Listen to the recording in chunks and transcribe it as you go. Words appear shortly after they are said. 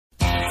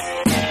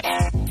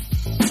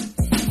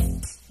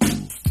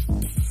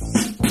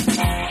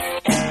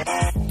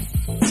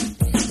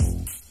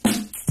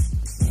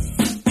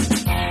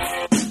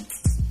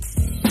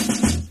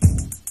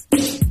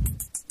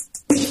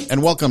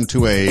And welcome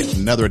to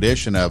another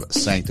edition of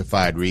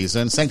Sanctified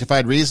Reason.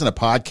 Sanctified Reason, a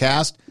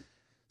podcast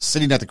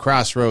sitting at the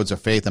crossroads of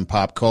faith and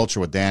pop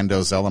culture with Dan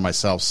Dozell and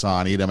myself,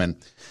 Son Edom. And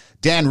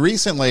Dan,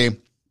 recently,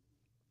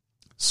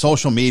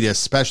 social media,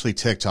 especially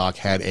TikTok,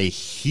 had a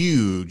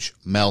huge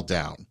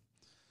meltdown.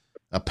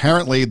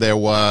 Apparently, there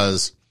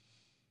was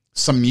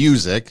some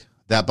music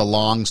that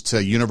belongs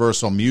to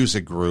Universal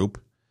Music Group,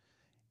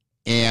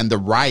 and the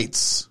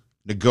rights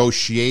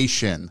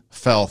negotiation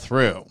fell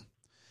through.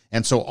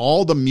 And so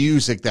all the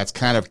music that's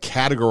kind of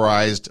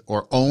categorized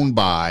or owned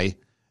by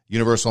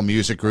Universal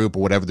Music Group,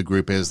 or whatever the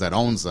group is that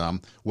owns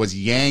them, was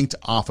yanked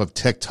off of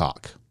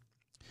TikTok.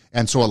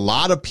 And so a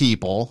lot of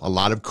people, a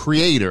lot of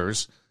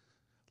creators,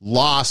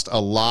 lost a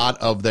lot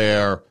of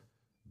their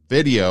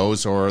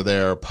videos or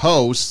their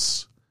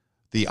posts,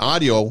 the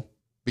audio,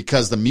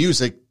 because the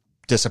music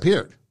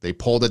disappeared. They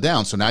pulled it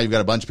down. So now you've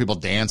got a bunch of people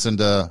dancing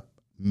to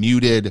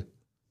muted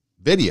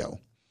video.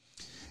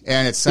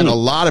 And it sent a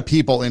lot of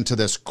people into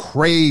this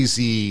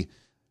crazy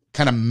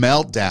kind of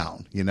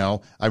meltdown, you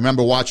know. I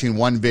remember watching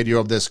one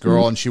video of this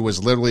girl, and she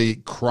was literally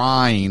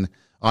crying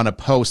on a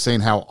post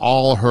saying how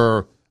all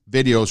her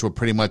videos were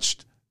pretty much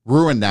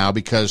ruined now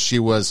because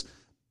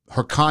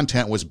her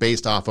content was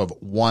based off of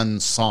one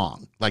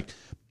song. Like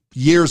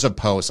years of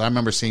posts. I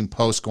remember seeing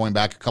posts going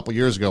back a couple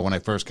years ago when I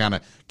first kind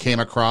of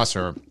came across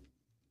her,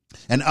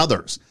 and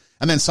others.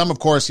 And then some, of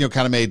course,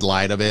 kind of made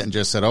light of it and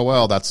just said, oh,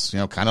 well, that's,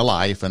 kind of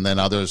life. And then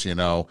others,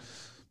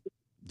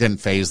 didn't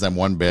faze them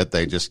one bit.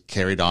 They just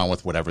carried on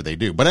with whatever they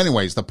do. But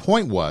anyways, the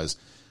point was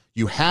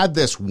you had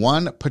this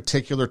one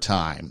particular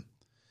time,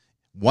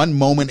 one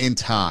moment in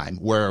time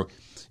where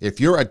if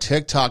you're a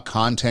TikTok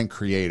content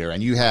creator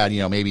and you had,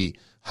 maybe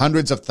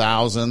hundreds of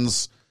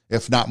thousands,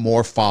 if not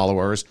more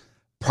followers,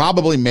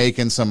 probably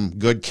making some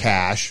good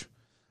cash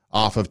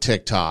off of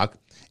TikTok,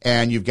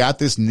 and you've got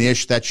this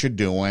niche that you're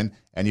doing,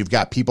 and you've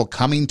got people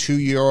coming to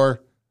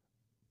your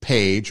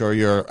page or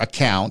your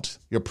account,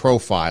 your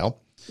profile,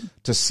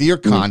 to see your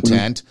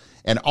content,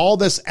 and all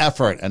this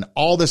effort and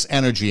all this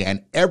energy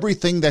and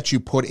everything that you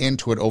put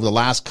into it over the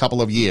last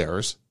couple of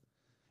years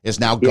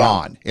is now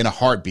gone in a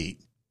heartbeat.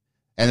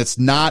 And it's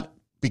not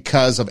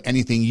because of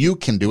anything you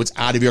can do. It's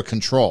out of your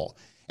control.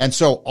 And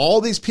so all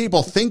these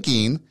people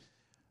thinking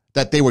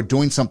that they were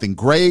doing something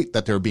great,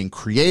 that they were being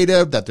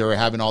creative, that they were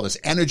having all this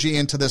energy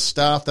into this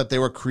stuff that they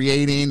were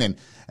creating, and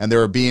they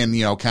were being,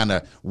 kind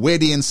of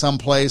witty in some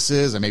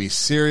places and maybe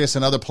serious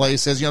in other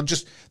places.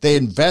 Just they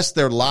invest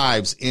their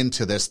lives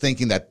into this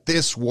thinking that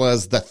this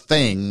was the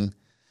thing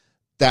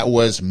that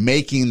was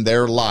making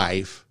their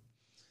life,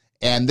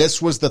 and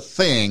this was the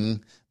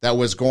thing that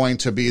was going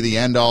to be the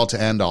end all to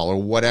end all, or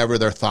whatever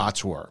their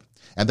thoughts were.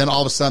 And then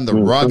all of a sudden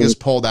the rug is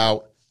pulled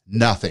out,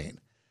 nothing.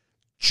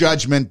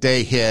 Judgment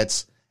Day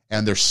hits,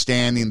 and they're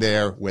standing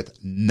there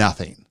with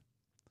nothing.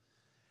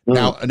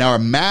 Now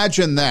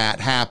imagine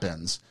that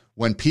happens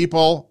when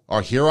people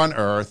are here on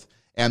earth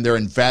and they're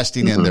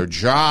investing in their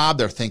job.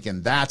 They're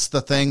thinking that's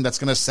the thing that's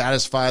going to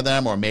satisfy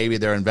them, or maybe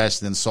they're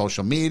invested in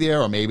social media,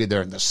 or maybe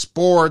they're into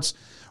sports,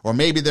 or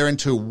maybe they're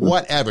into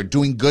whatever,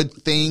 doing good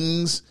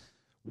things,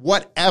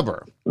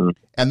 whatever.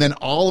 And then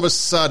all of a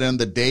sudden,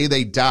 the day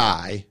they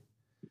die,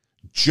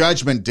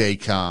 Judgment Day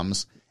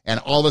comes, and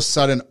all of a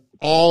sudden,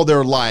 all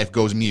their life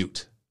goes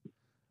mute.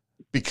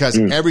 Because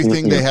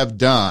everything they have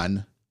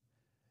done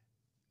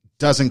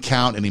doesn't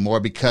count anymore,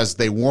 because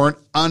they weren't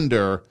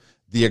under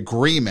the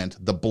agreement,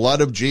 the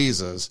blood of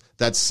Jesus,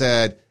 that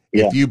said,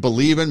 if you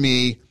believe in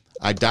me,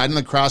 I died on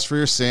the cross for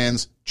your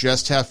sins,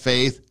 just have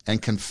faith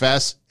and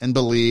confess and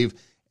believe,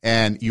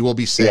 and you will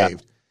be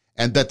saved.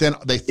 And that then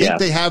they think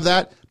they have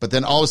that, but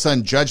then all of a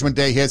sudden Judgment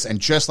Day hits, and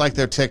just like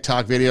their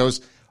TikTok videos,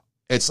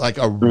 it's like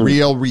a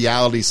real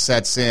reality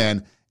sets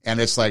in,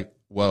 and it's like,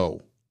 whoa,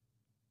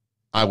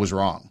 I was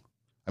wrong.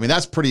 I mean,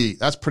 that's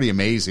pretty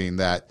amazing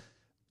that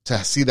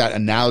to see that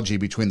analogy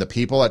between the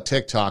people at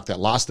TikTok that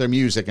lost their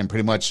music and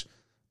pretty much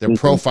their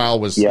profile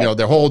was,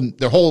 their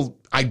whole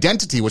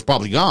identity was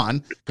probably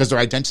gone, because their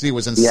identity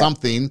was in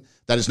something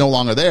that is no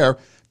longer there.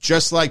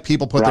 Just like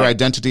people put their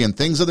identity in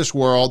things of this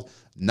world,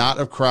 not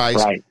of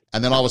Christ.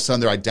 And then all of a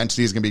sudden their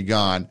identity is going to be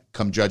gone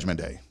come Judgment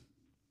Day.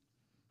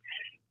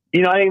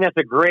 I think that's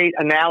a great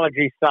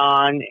analogy,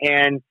 Son.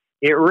 And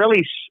it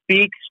really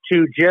speaks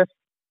to just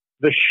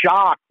the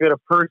shock that a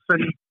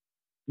person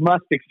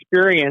must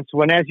experience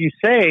when, as you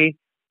say,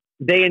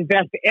 they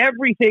invest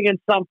everything in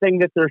something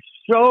that they're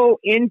so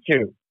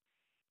into.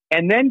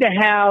 And then to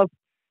have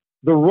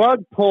the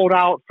rug pulled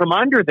out from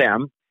under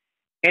them.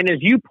 And as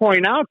you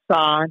point out,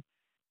 Son,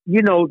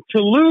 to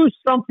lose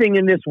something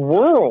in this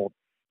world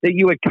that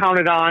you had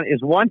counted on is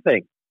one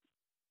thing.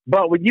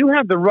 But when you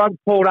have the rug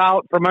pulled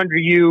out from under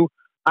you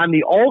on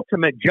the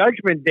ultimate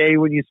Judgment Day,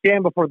 when you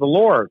stand before the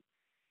Lord,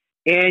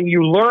 and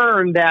you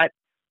learn that,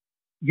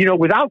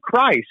 without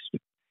Christ,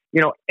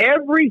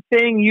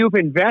 everything you've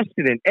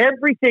invested in,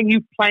 everything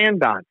you've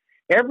planned on,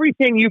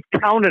 everything you've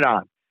counted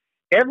on,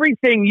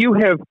 everything you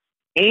have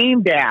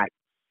aimed at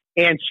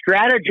and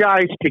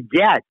strategized to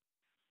get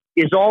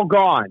is all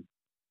gone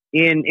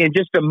in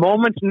just a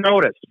moment's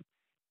notice.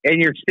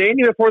 and you're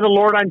standing before the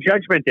Lord on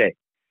Judgment Day,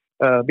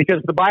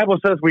 because the Bible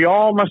says we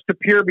all must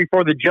appear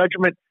before the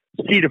judgment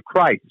seat of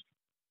Christ.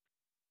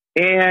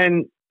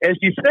 And as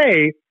you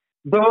say,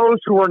 those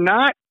who are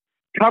not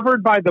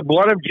covered by the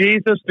blood of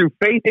Jesus through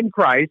faith in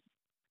Christ,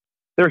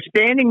 they're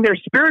standing there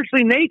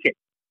spiritually naked.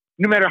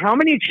 No matter how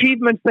many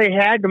achievements they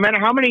had, no matter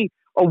how many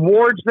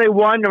awards they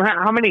won, no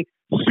matter how many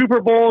Super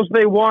Bowls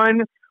they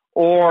won,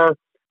 or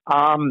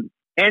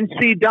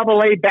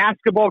NCAA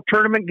basketball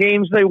tournament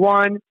games they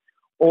won,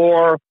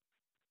 or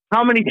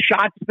how many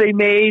shots they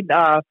made,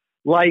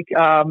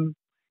 Caitlin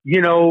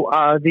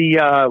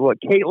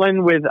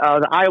with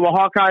the Iowa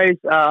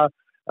Hawkeyes,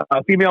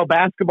 female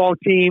basketball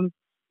team.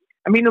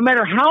 I mean, no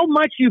matter how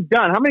much you've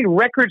done, how many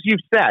records you've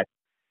set,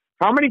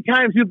 how many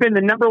times you've been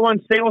the number one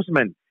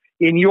salesman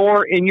in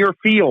your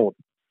field,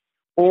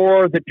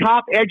 or the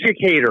top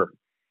educator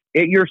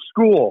at your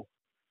school,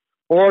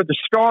 or the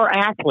star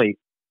athlete,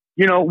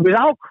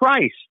 without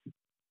Christ,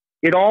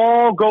 it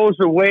all goes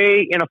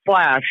away in a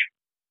flash.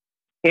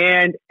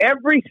 And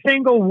every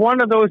single one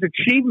of those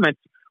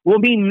achievements will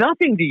mean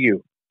nothing to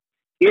you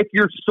if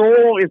your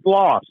soul is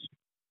lost.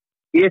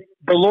 If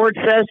the Lord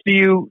says to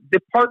you,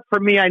 "Depart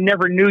from me, I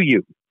never knew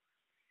you."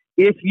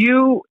 If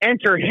you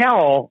enter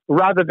hell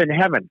rather than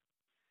heaven,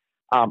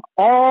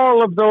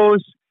 all of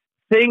those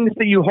things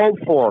that you hope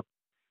for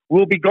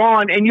will be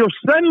gone, and you'll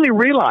suddenly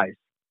realize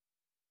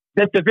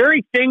that the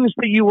very things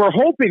that you were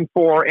hoping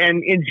for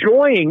and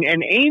enjoying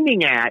and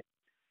aiming at,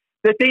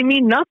 that they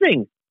mean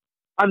nothing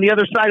on the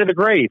other side of the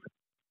grave.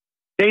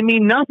 They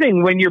mean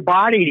nothing when your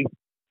body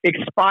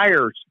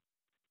expires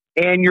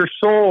and your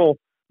soul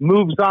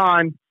moves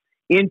on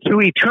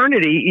into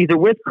eternity, either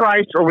with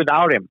Christ or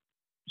without him.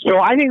 So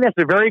I think that's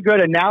a very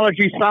good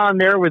analogy, Son,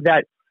 there with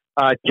that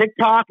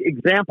TikTok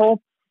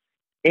example.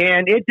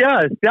 And it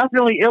does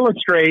definitely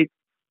illustrate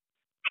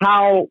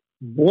how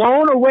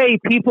blown away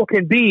people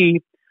can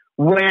be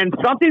when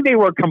something they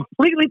were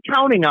completely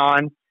counting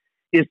on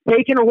is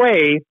taken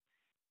away.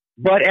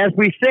 But as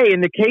we say,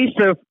 in the case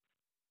of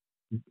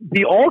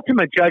the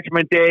ultimate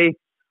judgment day,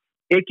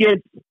 it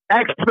gets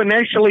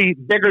exponentially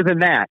bigger than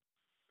that.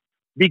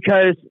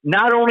 Because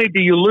not only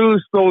do you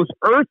lose those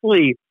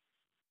earthly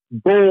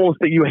goals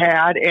that you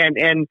had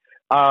and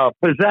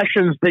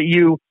possessions that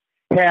you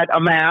had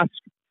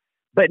amassed,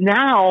 but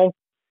now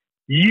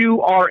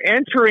you are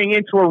entering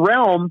into a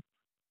realm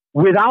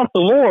without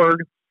the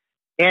Lord,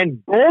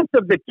 and both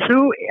of the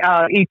two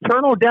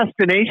eternal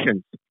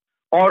destinations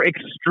are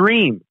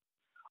extreme.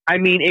 I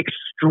mean,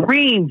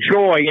 extreme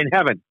joy in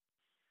heaven.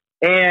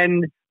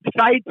 And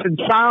sights and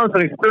sounds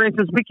and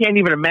experiences we can't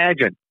even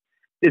imagine.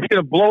 It's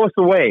going to blow us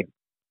away.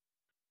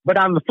 But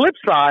on the flip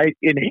side,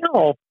 in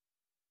hell,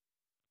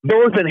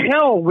 those in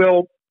hell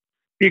will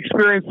be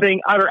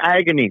experiencing utter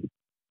agony.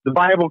 The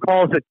Bible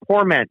calls it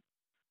torment.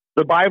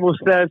 The Bible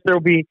says there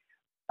will be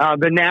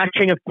the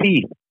gnashing of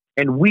teeth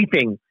and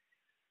weeping.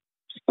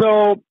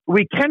 So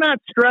we cannot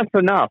stress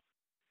enough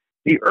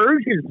the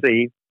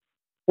urgency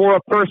for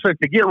a person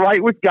to get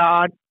right with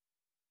God,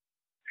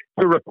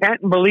 to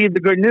repent and believe the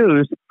good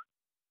news,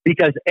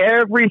 because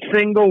every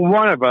single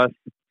one of us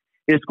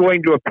is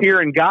going to appear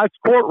in God's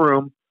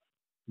courtroom.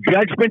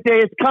 Judgment Day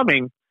is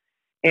coming,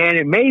 and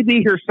it may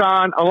be here,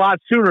 son, a lot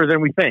sooner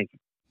than we think.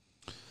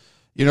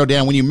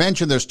 Dan, when you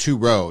mentioned there's two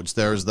roads,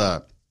 there's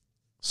the,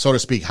 so to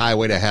speak,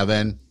 highway to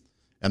heaven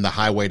and the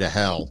highway to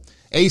hell.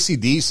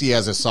 AC/DC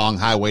has a song,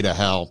 Highway to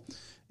Hell,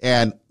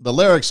 and the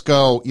lyrics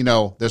go,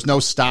 there's no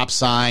stop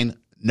sign,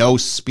 no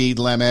speed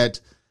limit,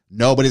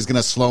 nobody's going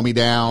to slow me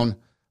down,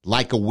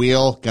 like a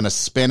wheel, going to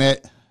spin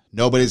it,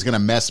 nobody's going to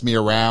mess me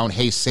around,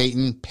 hey,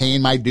 Satan,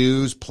 paying my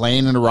dues,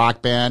 playing in a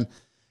rock band,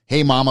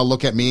 hey, mama,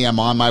 look at me, I'm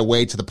on my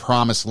way to the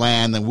promised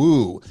land, and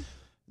woo.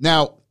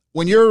 Now,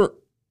 when you're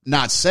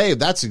not saved,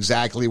 that's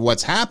exactly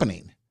what's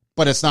happening.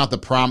 But it's not the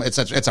promise.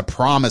 It's a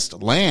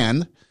promised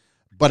land,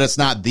 but it's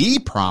not the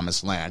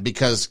promised land,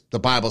 because the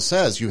Bible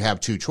says you have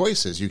two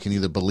choices. You can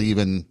either believe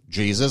in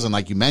Jesus and,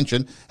 like you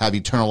mentioned, have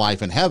eternal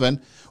life in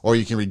heaven, or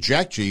you can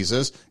reject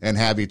Jesus and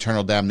have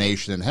eternal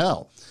damnation in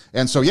hell.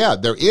 And so, yeah,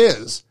 there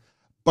is.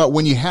 But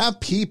when you have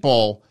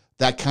people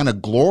that kind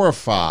of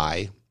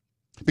glorify,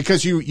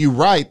 because you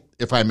write,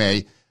 if I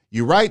may,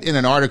 you write in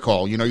an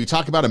article, you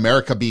talk about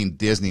America being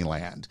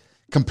Disneyland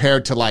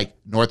compared to like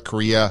North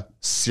Korea,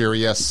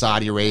 Syria,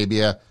 Saudi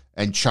Arabia,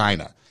 and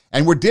China.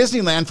 And we're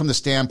Disneyland from the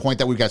standpoint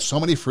that we've got so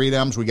many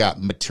freedoms. We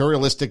got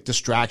materialistic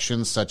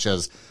distractions such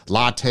as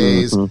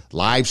lattes,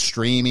 live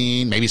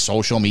streaming, maybe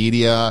social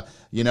media,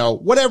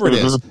 whatever it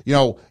is.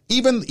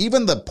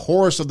 Even the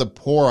poorest of the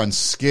poor on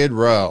Skid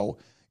Row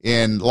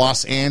in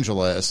Los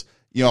Angeles,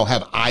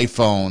 have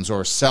iPhones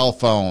or cell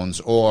phones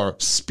or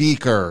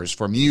speakers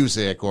for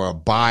music or a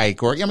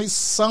bike or,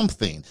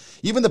 something.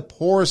 Even the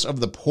poorest of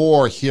the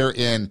poor here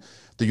in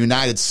the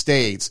United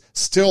States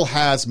still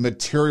has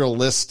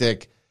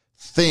materialistic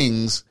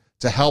things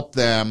to help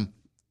them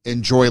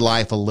enjoy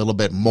life a little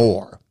bit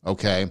more,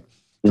 okay?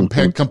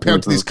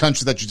 compared to these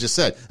countries that you just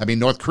said. I mean,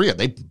 North Korea,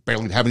 they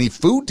barely have any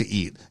food to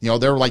eat.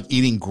 They're like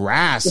eating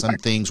grass and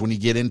things when you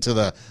get into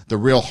the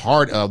real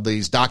heart of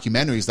these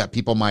documentaries that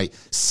people might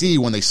see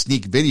when they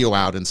sneak video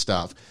out and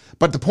stuff.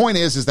 But the point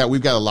is that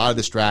we've got a lot of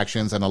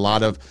distractions and a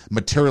lot of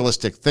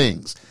materialistic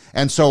things.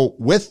 And so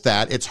with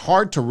that, it's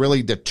hard to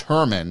really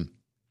determine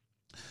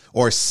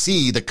or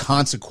see the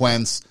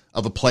consequence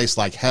of a place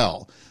like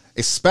hell,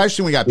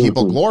 especially when we got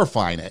people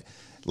glorifying it,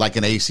 like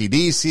an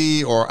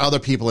AC/DC or other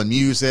people in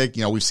music.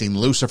 We've seen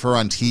Lucifer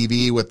on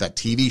TV with that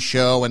TV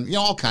show and,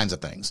 all kinds of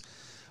things.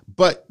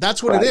 But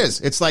that's what it is.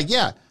 It's like,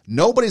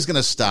 nobody's going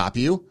to stop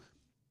you.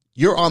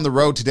 You're on the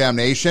road to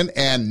damnation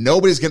and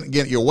nobody's going to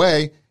get in your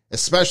way,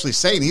 especially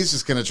Satan. He's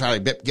just going to try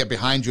to get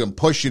behind you and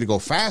push you to go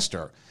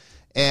faster.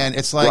 And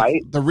it's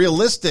like the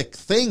realistic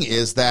thing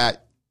is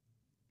that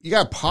you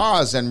got to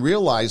pause and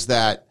realize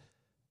that,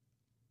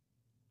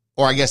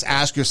 or I guess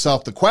ask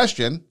yourself the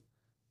question,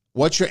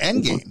 what's your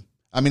end game?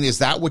 I mean, is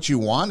that what you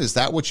want? Is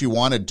that what you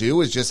want to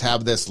do, is just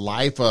have this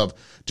life of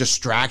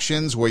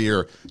distractions where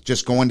you're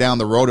just going down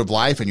the road of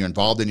life and you're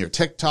involved in your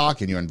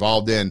TikTok and you're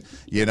involved in,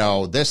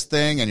 this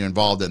thing and you're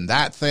involved in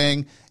that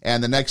thing.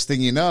 And the next thing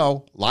you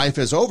know, life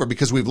is over,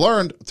 because we've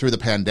learned through the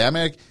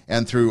pandemic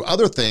and through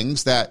other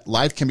things that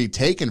life can be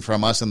taken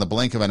from us in the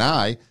blink of an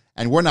eye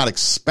and we're not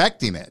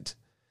expecting it.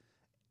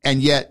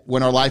 And yet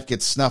when our life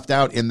gets snuffed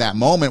out in that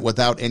moment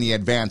without any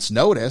advance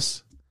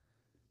notice,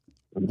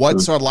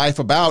 what's our life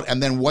about?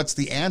 And then what's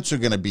the answer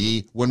going to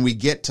be when we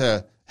get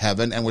to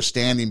heaven and we're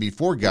standing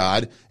before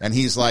God and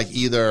he's like,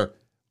 either,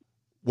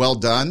 well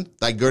done,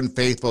 thy good and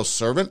faithful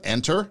servant,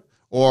 enter,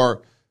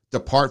 or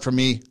depart from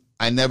me,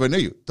 I never knew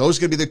you. Those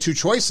are going to be the two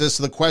choices.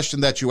 So the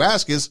question that you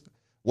ask is,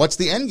 what's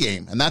the end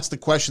game? And that's the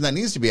question that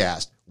needs to be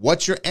asked.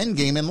 What's your end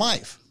game in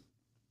life?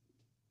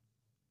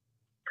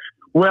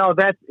 Well,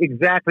 that's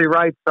exactly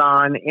right,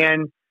 Son.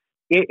 And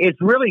it's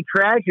really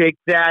tragic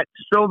that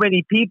so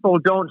many people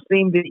don't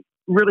seem to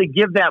really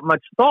give that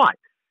much thought.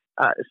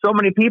 So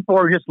many people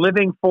are just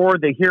living for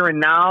the here and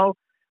now.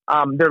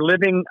 They're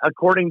living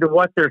according to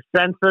what their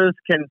senses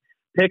can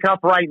pick up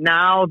right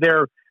now.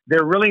 They're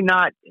really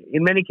not,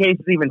 in many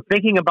cases, even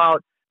thinking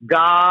about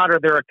God or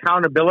their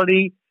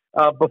accountability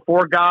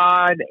before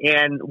God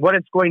and what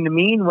it's going to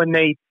mean when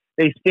they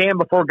stand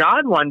before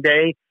God one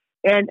day.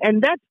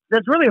 And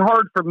that's really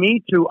hard for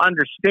me to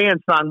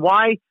understand, Son,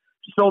 why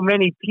so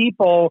many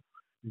people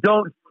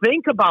don't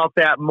think about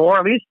that more.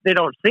 At least they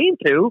don't seem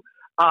to.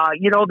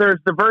 There's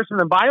the verse in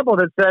the Bible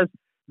that says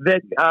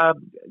that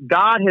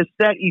God has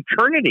set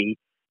eternity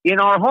in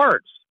our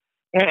hearts.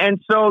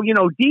 And so,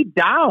 deep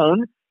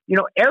down,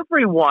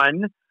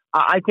 everyone,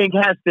 I think,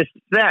 has this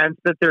sense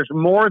that there's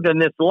more than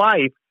this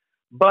life.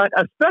 But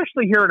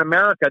especially here in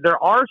America, there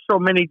are so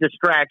many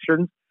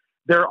distractions.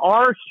 There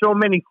are so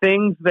many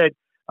things that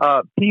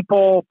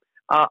people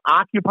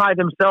occupy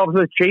themselves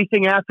with,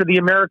 chasing after the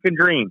American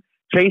dream,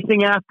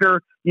 chasing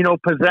after,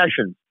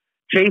 possessions,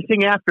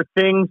 chasing after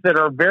things that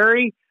are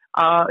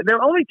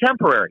they're only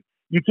temporary.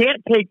 You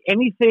can't take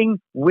anything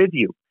with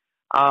you.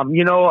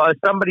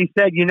 Somebody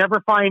said you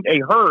never find a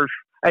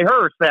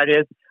hearse that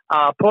is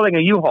pulling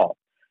a U-Haul.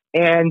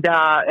 And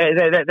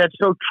that's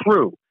so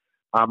true.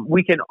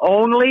 We can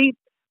only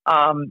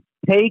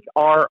take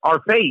our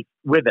faith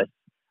with us.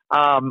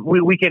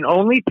 We can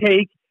only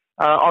take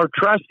our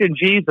trust in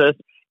Jesus,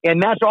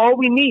 and that's all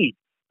we need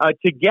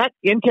to get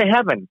into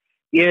heaven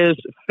is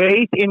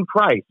faith in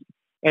Christ.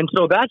 And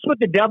so that's what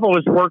the devil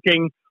is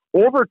working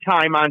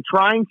overtime on,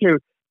 trying to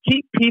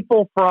keep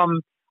people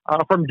from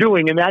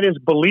doing, and that is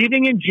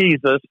believing in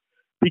Jesus,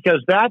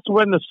 because that's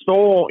when the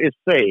soul is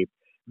saved.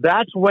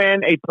 That's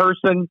when a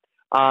person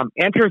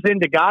enters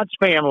into God's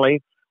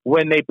family,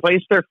 when they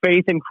place their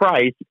faith in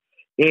Christ.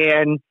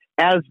 And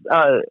as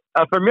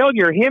a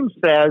familiar hymn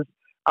says,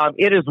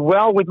 it is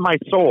well with my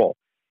soul.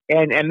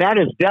 And that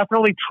is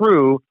definitely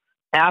true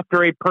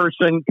after a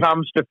person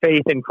comes to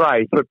faith in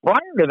Christ. But prior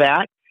to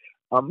that,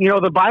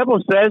 the Bible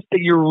says that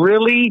you're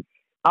really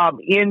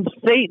in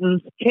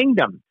Satan's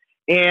kingdom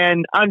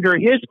and under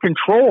his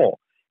control.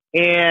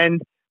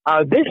 And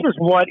this is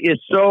what is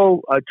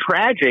so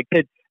tragic,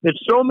 that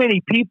so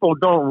many people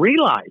don't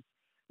realize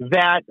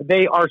that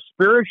they are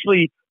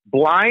spiritually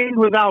blind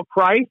without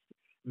Christ,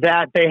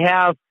 that they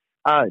have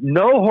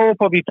no hope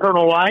of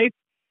eternal life.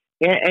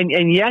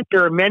 And yet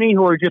there are many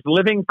who are just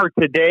living for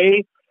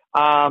today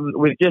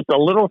with just a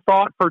little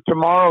thought for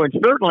tomorrow, and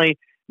certainly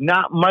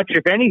not much,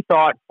 if any,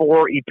 thought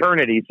for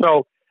eternity.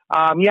 So,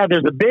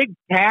 there's a big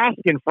task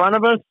in front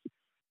of us.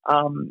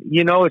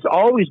 It's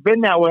always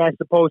been that way, I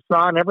suppose,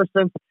 Son, ever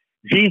since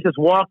Jesus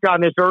walked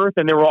on this earth.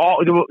 And there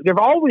have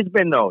always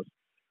been those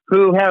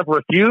who have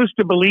refused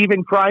to believe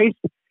in Christ.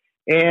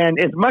 And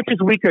as much as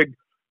we could,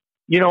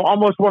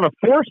 almost want to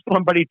force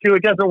somebody to,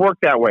 it doesn't work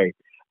that way.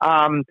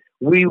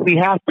 We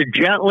have to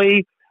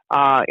gently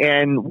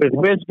and with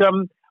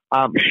wisdom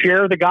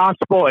share the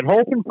gospel and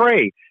hope and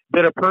pray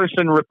that a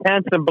person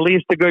repents and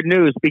believes the good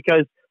news,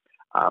 because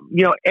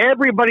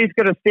everybody's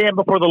going to stand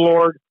before the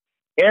Lord.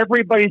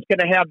 Everybody's going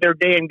to have their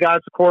day in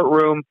God's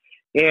courtroom.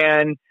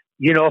 And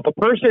if a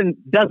person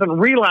doesn't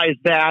realize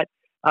that,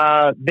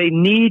 they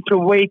need to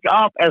wake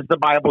up, as the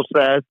Bible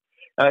says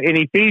in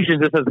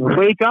Ephesians. It says,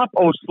 "Wake up,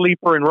 O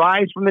sleeper, and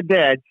rise from the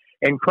dead,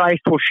 and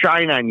Christ will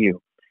shine on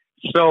you."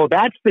 So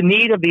that's the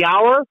need of the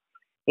hour.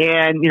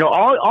 And,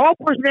 all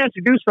a person has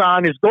to do,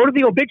 son, is go to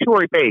the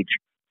obituary page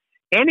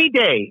any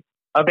day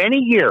of any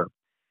year,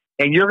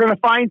 and you're going to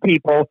find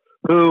people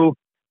who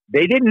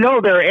they didn't know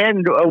their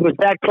end was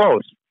that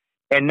close,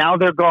 and now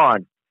they're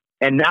gone.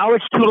 And now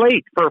it's too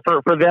late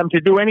for them to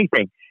do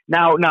anything.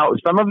 Now,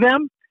 some of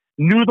them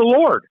knew the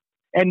Lord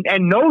and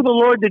know the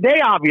Lord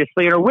today,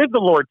 obviously, and are with the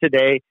Lord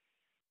today,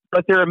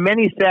 but there are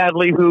many,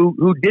 sadly,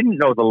 who didn't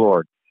know the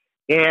Lord.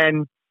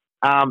 And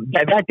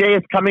that day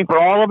is coming for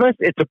all of us.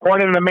 It's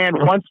appointed a man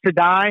once to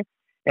die,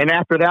 and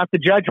after that, the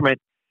judgment.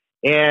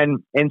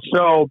 And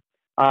so,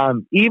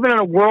 even in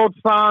a world,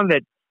 son,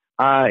 that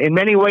in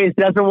many ways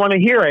doesn't want to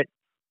hear it,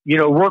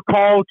 we're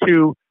called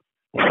to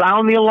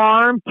sound the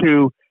alarm,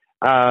 to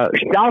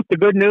shout the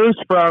good news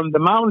from the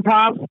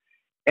mountaintops,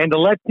 and to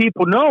let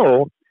people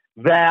know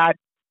that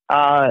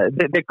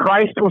that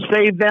Christ will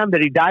save them,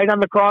 that He died on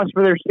the cross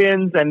for their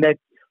sins, and that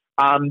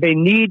they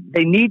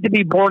need to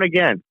be born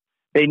again.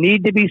 They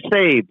need to be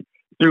saved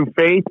through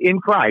faith in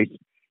Christ,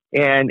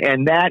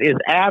 and that is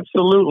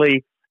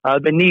absolutely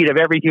the need of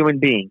every human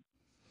being.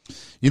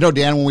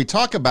 Dan, when we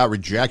talk about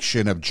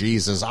rejection of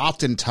Jesus,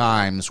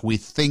 oftentimes we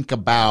think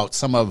about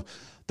some of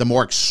the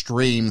more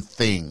extreme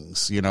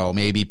things,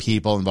 maybe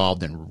people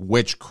involved in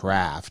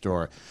witchcraft,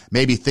 or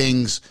maybe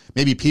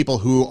people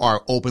who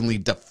are openly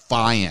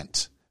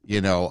defiant,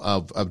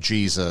 of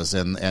Jesus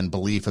and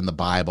belief in the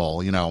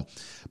Bible,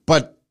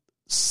 but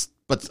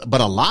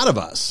a lot of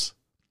us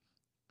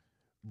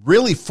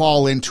really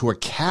fall into a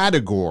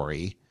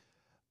category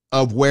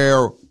of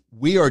where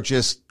we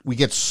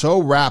get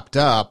so wrapped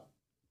up,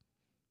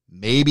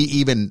 maybe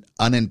even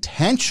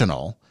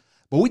unintentional,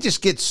 but we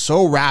just get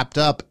so wrapped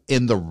up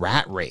in the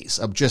rat race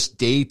of just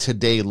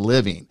day-to-day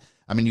living.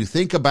 I mean, you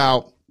think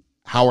about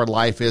how our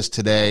life is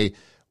today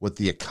with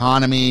the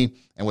economy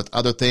and with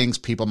other things.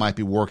 People might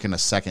be working a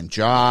second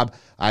job.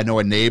 I know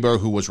a neighbor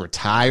who was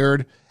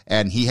retired,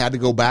 and he had to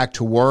go back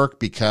to work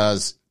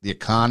because the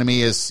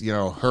economy is,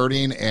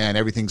 hurting and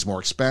everything's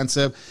more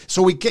expensive.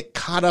 So we get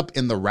caught up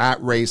in the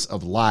rat race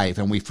of life,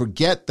 and we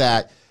forget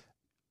that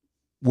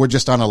we're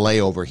just on a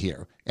layover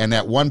here. And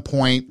at one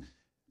point,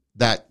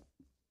 that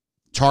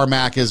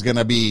tarmac is going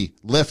to be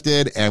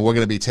lifted, and we're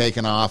going to be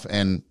taken off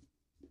and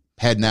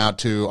heading out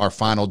to our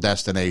final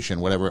destination,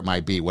 whatever it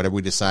might be, whatever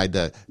we decide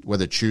to,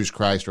 whether choose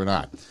Christ or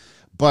not.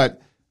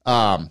 But,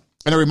 and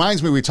it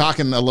reminds me, we were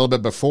talking a little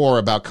bit before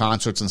about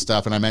concerts and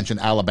stuff, and I mentioned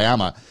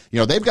Alabama.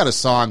 They've got a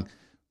song,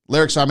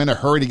 lyrics, "I'm in a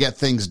hurry to get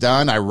things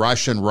done. I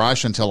rush and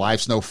rush until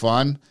life's no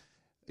fun.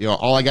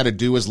 All I got to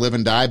do is live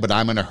and die, but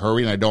I'm in a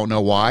hurry and I don't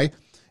know why."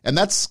 And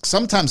that's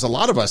sometimes a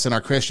lot of us in our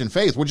Christian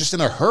faith. We're just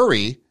in a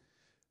hurry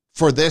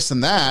for this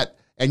and that,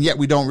 and yet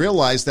we don't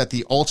realize that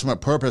the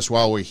ultimate purpose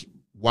while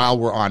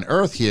we're on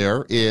earth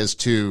here is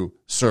to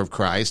serve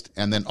Christ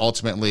and then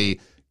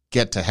ultimately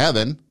get to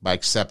heaven by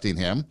accepting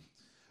Him.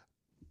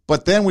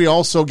 But then we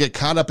also get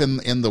caught up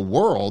in the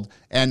world,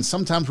 and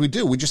sometimes we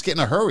do. We just get in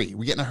a hurry.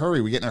 We get in a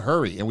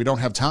hurry, and we don't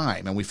have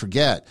time, and we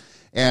forget.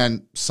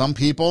 And some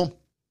people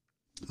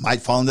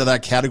might fall into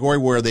that category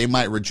where they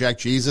might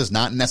reject Jesus,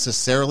 not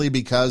necessarily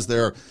because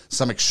they're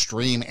some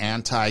extreme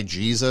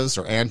anti-Jesus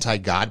or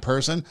anti-God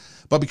person,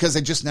 but because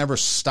they just never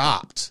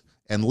stopped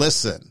and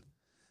listen,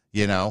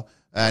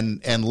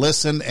 and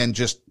listen and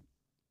just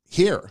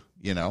hear,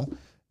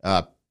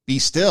 be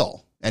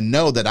still and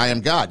know that I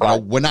am God.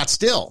 We're not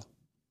still.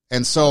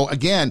 And so,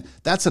 again,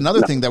 that's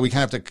another thing that we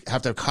kind of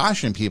have to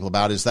caution people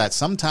about, is that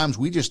sometimes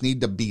we just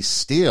need to be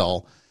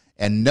still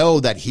and know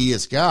that He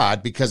is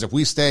God, because if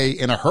we stay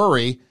in a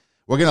hurry,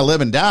 we're going to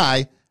live and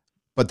die.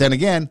 But then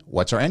again,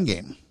 what's our end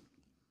game?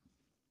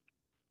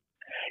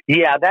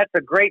 Yeah, that's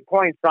a great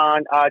point,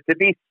 son. To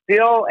be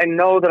still and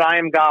know that I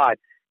am God.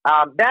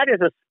 That is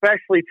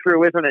especially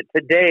true, isn't it,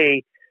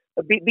 today?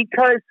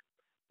 Because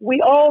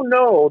we all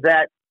know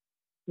that,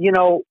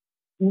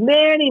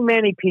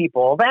 many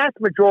people, a vast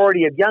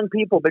majority of young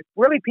people, but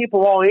really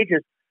people of all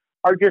ages,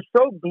 are just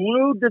so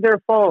glued to their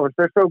phones.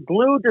 They're so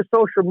glued to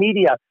social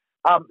media.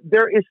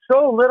 There is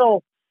so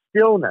little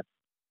stillness,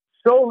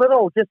 so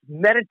little just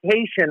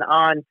meditation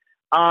on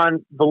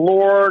the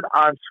Lord,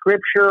 on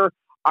Scripture,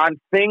 on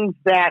things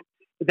that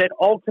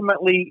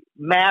ultimately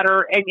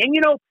matter. And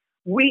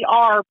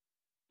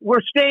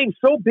we're staying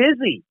so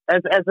busy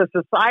as a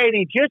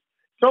society, just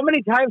so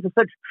many times with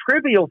such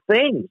trivial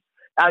things.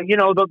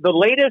 The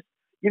latest,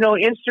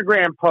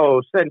 Instagram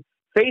posts and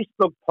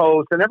Facebook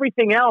posts and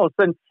everything else.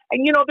 And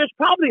there's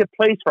probably a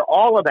place for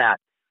all of that.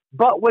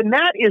 But when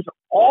that is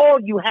all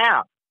you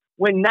have,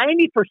 when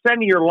 90%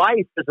 of your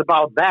life is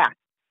about that,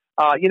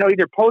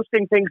 either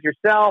posting things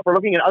yourself or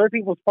looking at other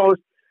people's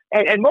posts,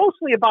 and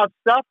mostly about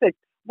stuff that,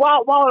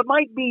 while it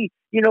might be,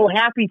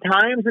 happy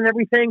times and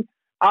everything,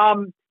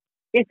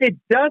 if it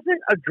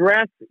doesn't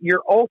address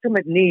your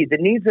ultimate need, the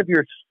needs of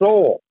your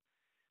soul,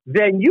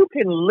 then you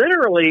can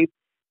literally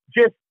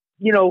just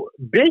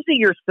busy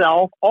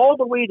yourself all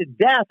the way to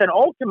death and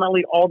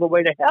ultimately all the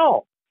way to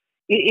hell.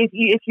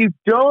 If you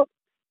don't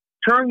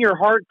turn your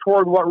heart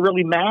toward what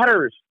really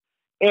matters,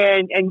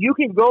 and you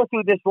can go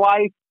through this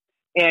life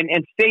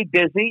and stay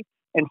busy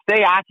and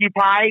stay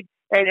occupied,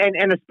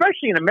 and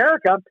especially in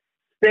America,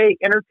 stay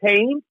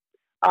entertained.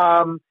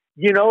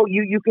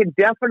 You can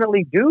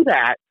definitely do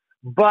that,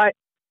 but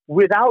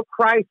without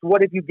Christ,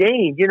 what have you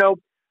gained?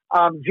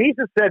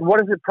 Jesus said, "What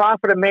does it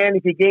profit a man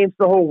if he gains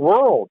the whole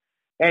world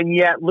and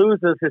yet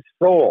loses his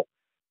soul?"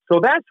 So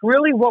that's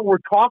really what we're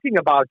talking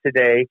about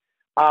today.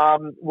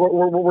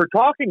 We're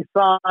talking,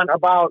 son,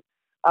 about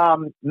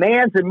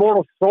man's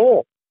immortal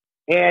soul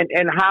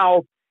and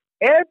how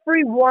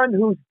everyone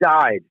who's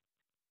died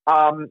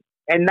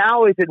and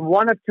now is in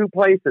one of two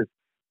places.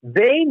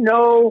 They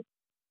know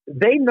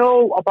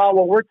about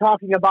what we're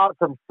talking about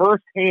from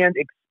firsthand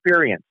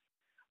experience.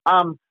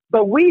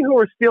 But we who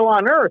are still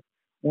on earth,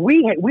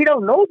 we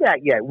don't know that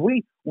yet.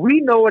 We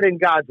know it in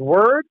God's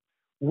word.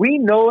 We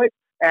know it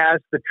as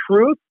the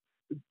truth.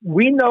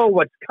 We know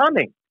what's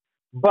coming,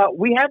 but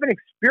we haven't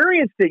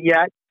experienced it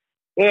yet.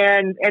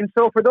 And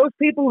so for those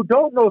people who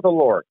don't know the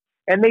Lord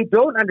and they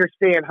don't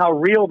understand how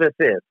real this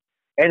is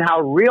and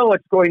how real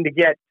it's going to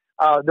get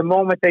the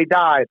moment they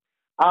die,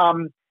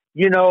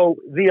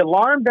 the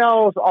alarm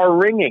bells are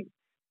ringing.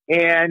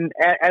 And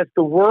as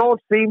the world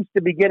seems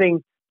to be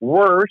getting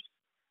worse,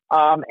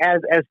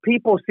 as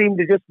people seem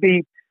to just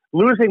be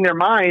losing their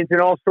minds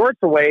in all sorts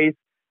of ways,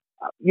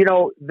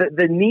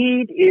 the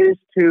need is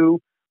to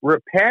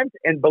repent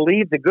and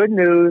believe the good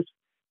news,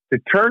 to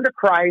turn to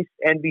Christ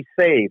and be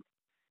saved.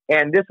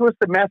 And this was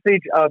the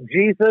message of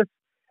Jesus.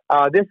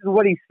 This is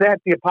what he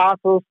sent the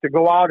apostles to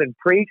go out and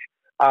preach,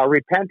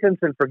 repentance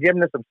and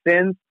forgiveness of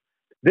sins.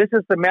 This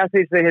is the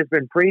message that has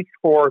been preached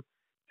for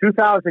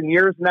 2,000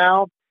 years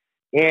now,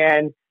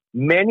 and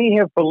many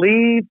have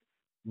believed,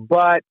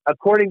 but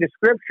according to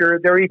Scripture,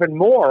 there are even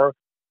more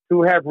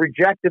who have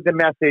rejected the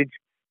message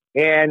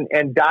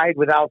and died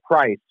without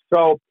Christ.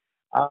 So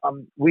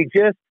we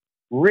just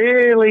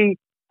really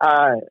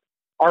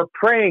are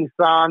praying,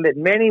 son, that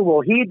many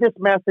will heed this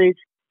message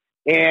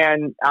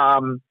and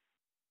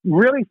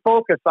really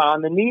focus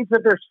on the needs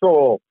of their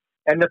soul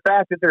and the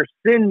fact that their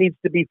sin needs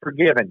to be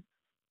forgiven.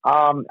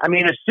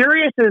 As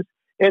serious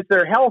as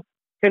their health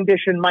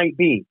condition might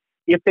be,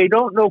 if they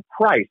don't know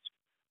Christ,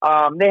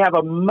 they have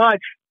a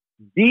much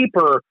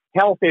deeper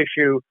health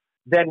issue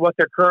than what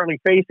they're currently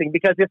facing.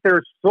 Because if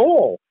their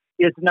soul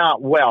is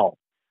not well,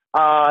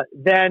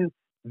 then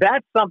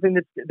that's something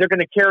that they're going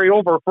to carry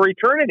over for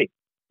eternity.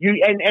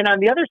 And on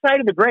the other side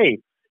of the grave,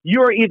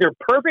 you are either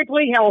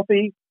perfectly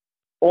healthy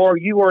or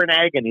you are in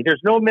agony.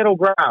 There's no middle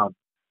ground.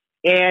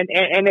 And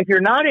if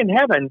you're not in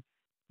heaven,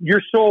 your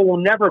soul will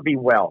never be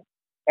well,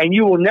 and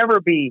you will never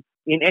be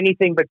in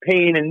anything but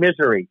pain and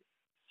misery.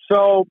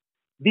 So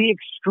the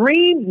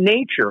extreme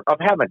nature of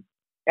heaven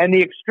and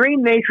the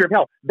extreme nature of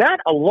hell, that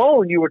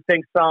alone, you would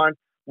think, son,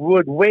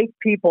 would wake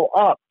people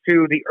up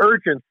to the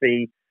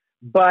urgency.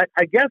 But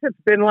I guess it's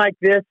been like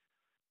this,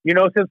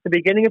 since the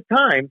beginning of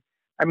time.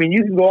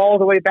 You can go all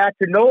the way back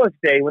to Noah's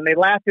day when they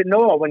laughed at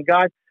Noah, when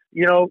God,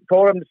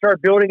 told him to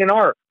start building an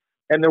ark,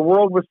 and the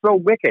world was so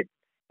wicked.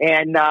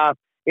 And at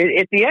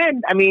the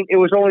end, it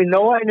was only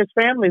Noah and his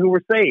family who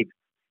were saved,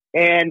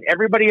 and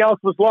everybody else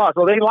was lost.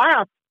 Well, they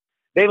laughed.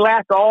 They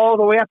laughed all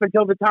the way up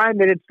until the time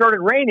that it started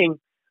raining,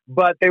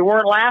 but they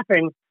weren't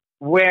laughing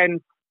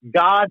when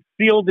God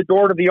sealed the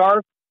door to the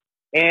ark,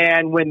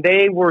 and when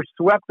they were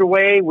swept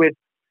away with,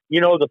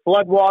 the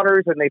flood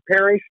waters and they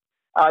perished.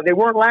 They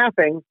weren't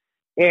laughing.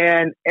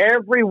 And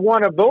every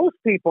one of those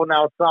people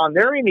now, son,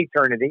 they're in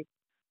eternity.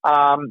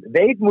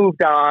 They've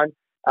moved on,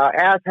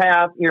 as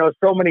have,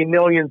 so many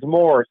millions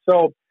more.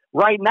 So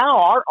right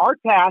now, our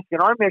task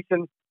and our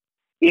mission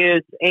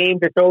is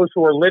aimed at those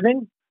who are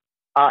living,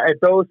 at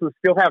those who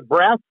still have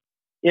breath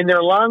in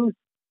their lungs.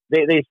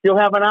 They still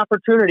have an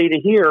opportunity to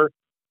hear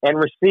and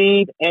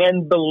receive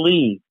and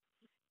believe.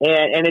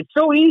 And it's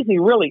so easy,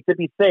 really, to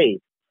be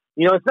saved.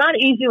 It's not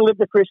easy to live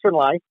the Christian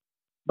life,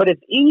 but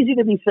it's easy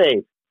to be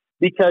saved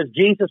because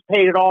Jesus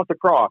paid it all at the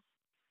cross.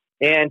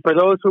 And for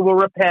those who will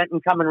repent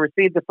and come and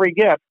receive the free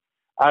gift,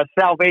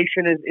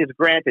 salvation is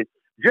granted.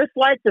 Just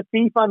like the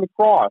thief on the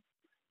cross.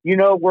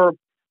 We're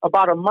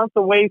about a month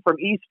away from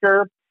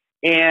Easter.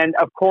 And,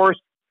 of course,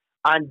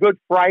 on Good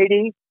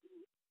Friday,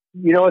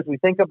 as we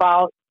think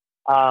about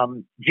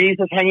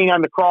Jesus hanging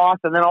on the cross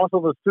and then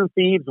also those two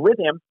thieves with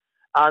him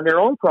on their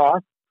own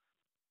cross,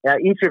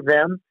 each of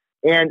them,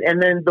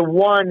 and then the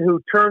one who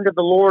turned to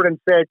the Lord and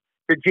said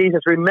to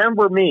Jesus,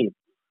 "Remember me,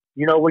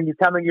 when you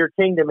come into your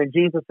kingdom." And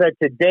Jesus said,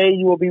 "Today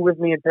you will be with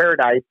me in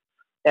paradise."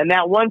 And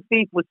that one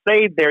thief was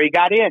saved there. He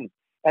got in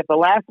at the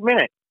last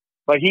minute,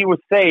 but he was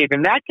saved.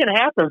 And that can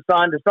happen,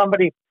 son, to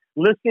somebody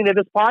listening to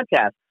this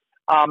podcast.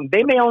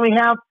 They may only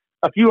have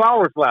a few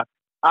hours left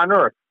on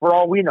earth, for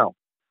all we know,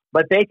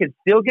 but they can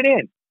still get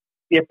in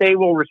if they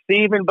will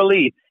receive and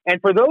believe.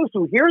 And for those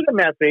who hear the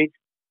message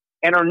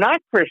and are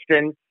not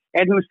Christian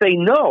and who say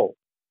no,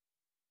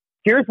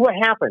 here's what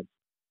happens.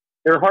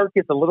 Their heart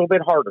gets a little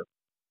bit harder.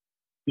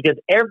 Because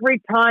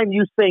every time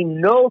you say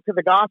no to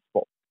the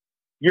gospel,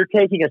 you're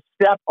taking a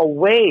step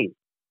away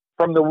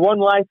from the one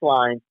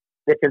lifeline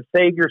that can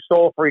save your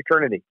soul for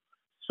eternity.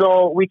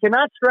 So we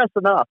cannot stress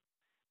enough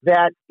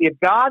that if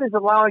God is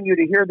allowing you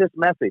to hear this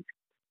message,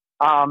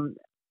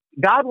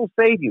 God will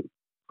save you.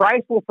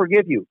 Christ will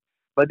forgive you.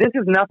 But this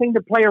is nothing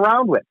to play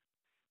around with.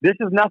 This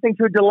is nothing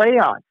to delay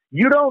on.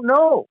 You don't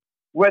know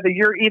whether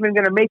you're even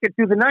going to make it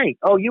through the night.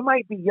 Oh, you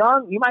might be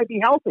young, you might be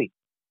healthy,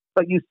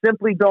 but you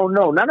simply don't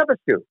know. None of us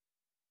do.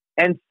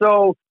 And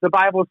so the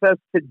Bible says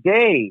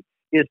today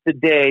is the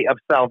day of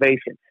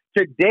salvation.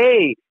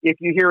 Today, if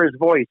you hear his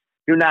voice,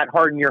 do not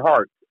harden your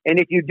heart. And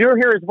if you do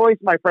hear his voice,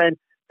 my friend,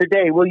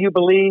 today, will you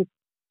believe?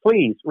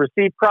 Please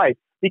receive Christ.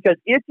 Because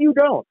if you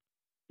don't,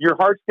 your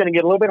heart's going to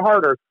get a little bit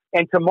harder.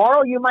 And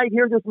tomorrow you might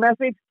hear this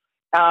message,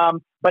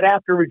 but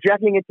after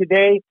rejecting it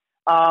today,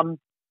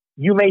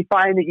 you may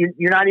find that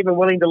you're not even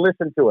willing to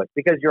listen to it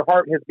because your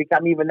heart has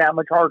become even that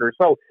much harder.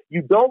 So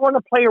you don't want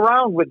to play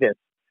around with this.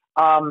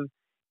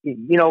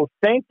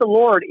 Thank the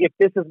Lord if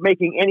this is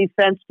making any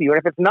sense to you. And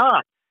if it's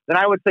not, then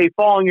I would say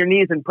fall on your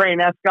knees and pray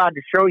and ask God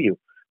to show you.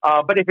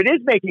 But if it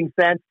is making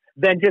sense,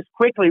 then just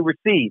quickly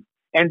receive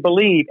and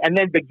believe and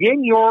then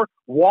begin your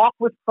walk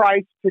with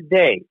Christ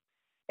today.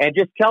 And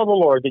just tell the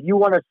Lord that you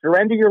want to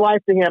surrender your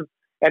life to him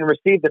and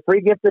receive the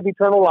free gift of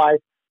eternal life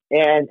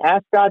and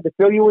ask God to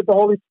fill you with the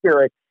Holy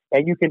Spirit.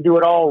 And you can do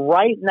it all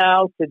right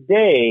now,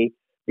 today,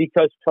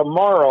 because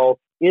tomorrow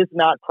is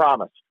not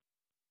promised.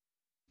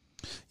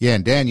 Yeah,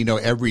 and Dan,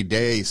 every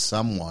day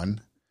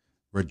someone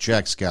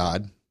rejects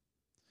God.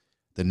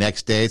 The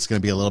next day it's going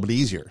to be a little bit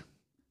easier,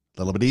 a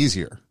little bit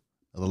easier,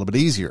 a little bit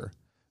easier,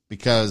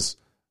 because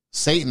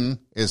Satan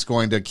is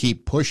going to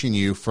keep pushing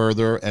you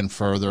further and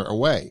further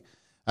away.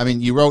 I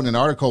mean, you wrote in an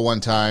article one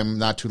time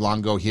not too long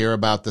ago here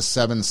about the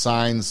 7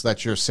 signs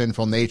that your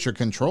sinful nature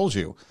controls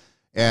you.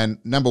 And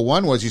number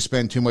 1 was you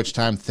spend too much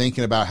time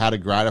thinking about how to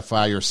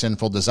gratify your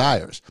sinful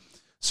desires.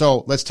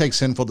 So let's take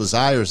sinful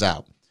desires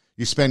out.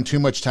 You spend too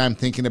much time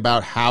thinking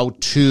about how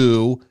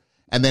to,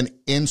 and then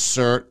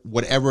insert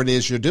whatever it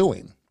is you're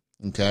doing.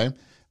 Okay.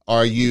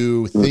 Are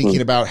you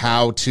thinking about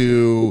how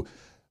to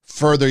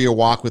further your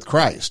walk with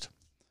Christ?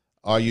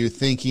 Are you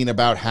thinking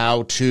about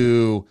how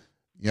to,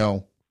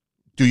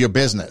 do your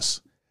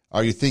business?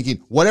 Are you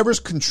thinking whatever's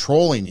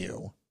controlling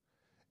you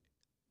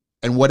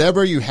and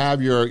whatever you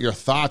have your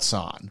thoughts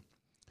on,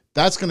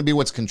 that's going to be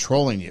what's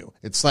controlling you.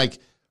 It's like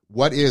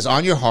what is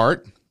on your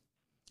heart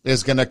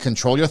is going to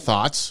control your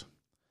thoughts,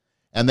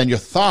 and then your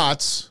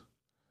thoughts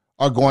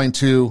are going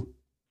to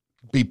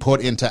be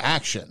put into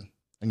action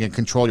and can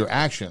control your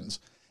actions.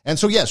 And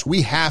so, yes,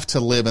 we have to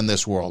live in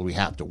this world. We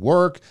have to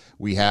work.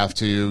 We have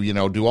to,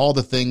 do all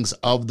the things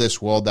of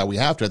this world that we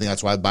have to. I think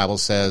that's why the Bible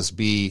says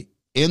be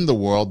in the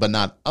world, but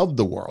not of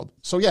the world.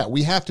 So, yeah,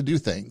 we have to do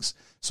things.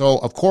 So,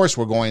 of course,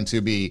 we're going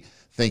to be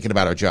thinking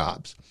about our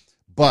jobs.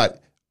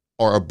 But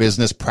are our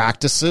business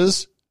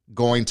practices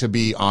going to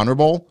be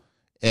honorable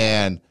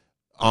and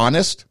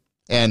honest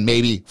and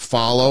maybe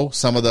follow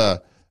some of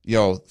the,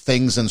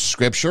 things in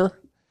Scripture?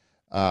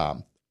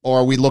 Or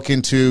are we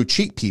looking to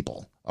cheat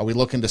people? Are we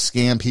looking to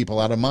scam people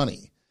out of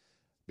money?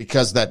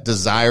 Because that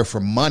desire for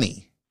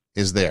money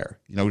is there.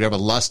 We have a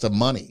lust of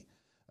money.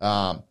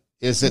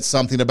 Is it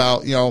something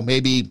about,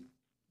 maybe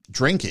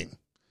drinking,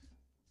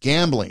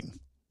 gambling,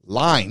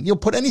 lying?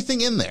 Put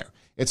anything in there.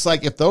 It's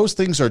like if those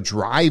things are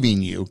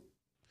driving you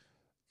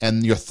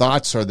and your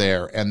thoughts are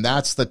there, and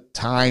that's the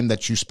time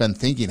that you spend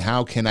thinking,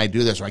 how can I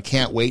do this? Or I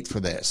can't wait for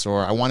this,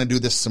 or I want to do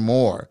this some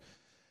more.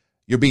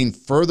 You're being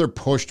further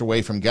pushed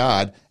away from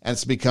God, and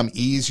it's become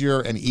easier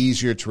and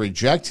easier to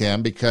reject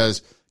him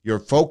because you're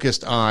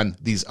focused on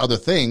these other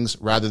things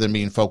rather than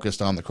being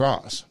focused on the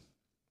cross.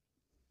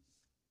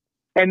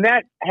 And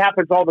that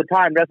happens all the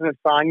time, doesn't it,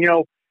 Son?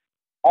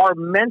 Our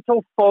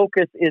mental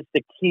focus is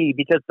the key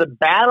because the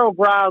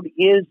battleground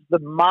is the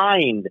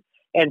mind,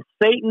 and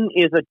Satan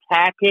is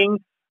attacking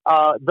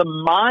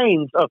the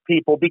minds of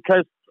people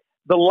because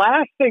the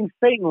last thing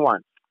Satan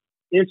wants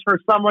is for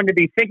someone to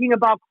be thinking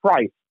about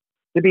Christ,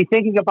 to be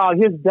thinking about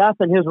his death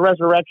and his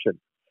resurrection,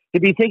 to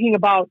be thinking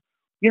about,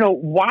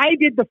 why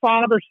did the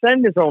Father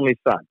send his only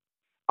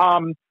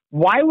Son?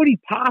 Why would he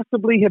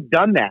possibly have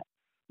done that?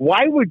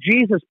 Why would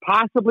Jesus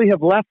possibly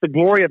have left the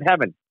glory of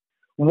heaven?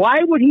 Why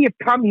would he have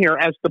come here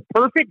as the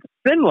perfect,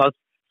 sinless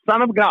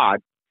Son of God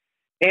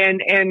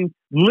and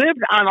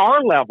lived on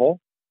our level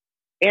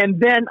and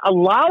then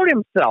allowed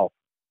himself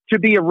to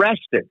be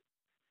arrested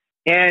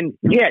and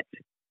hit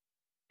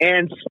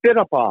and spit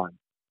upon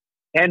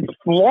and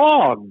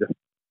flogged,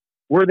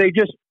 where they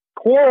just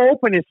tore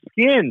open his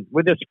skin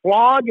with this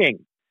flogging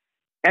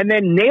and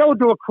then nailed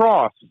to a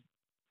cross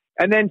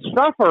and then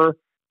suffer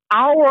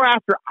hour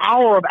after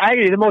hour of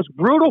agony, the most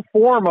brutal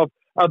form of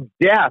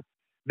death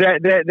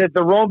that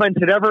the Romans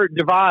had ever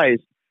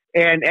devised,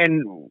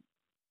 and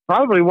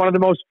probably one of the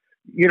most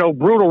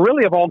brutal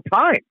really of all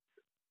time.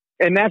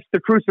 And that's the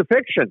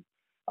crucifixion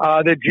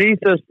that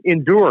Jesus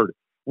endured.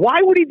 Why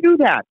would he do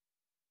that?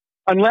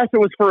 Unless it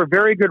was for a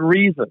very good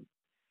reason.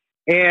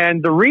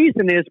 And the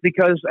reason is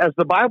because, as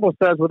the Bible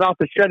says, without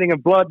the shedding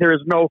of blood, there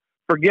is no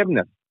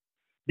forgiveness.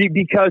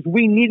 Because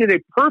we needed a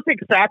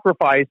perfect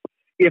sacrifice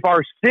if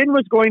our sin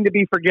was going to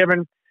be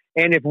forgiven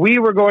and if we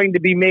were going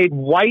to be made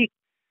white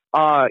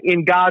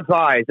in God's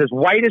eyes, as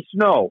white as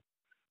snow,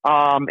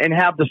 and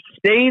have the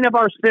stain of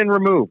our sin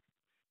removed.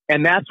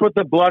 And that's what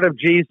the blood of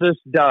Jesus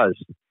does.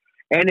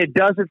 And it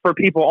does it for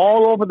people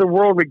all over the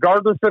world,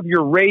 regardless of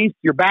your race,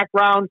 your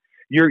background,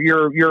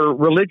 your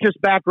religious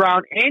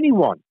background.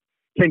 Anyone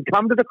can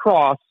come to the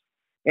cross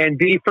and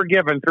be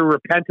forgiven through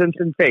repentance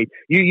and faith.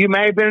 You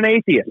may have been an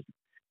atheist.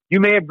 You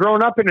may have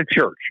grown up in a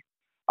church.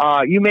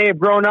 You may have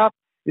grown up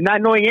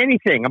not knowing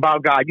anything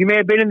about God. You may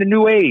have been in the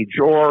New Age,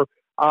 or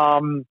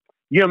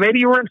maybe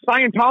you were in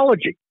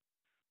Scientology,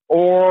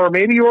 or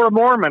maybe you were a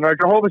Mormon or a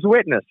Jehovah's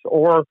Witness,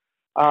 or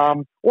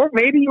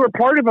maybe you were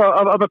part of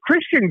a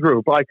Christian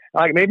group, like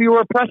maybe you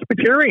were a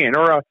Presbyterian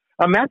or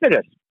a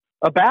Methodist,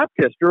 a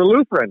Baptist, or a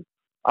Lutheran,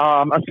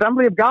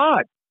 Assembly of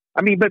God.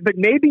 I mean, but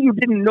maybe you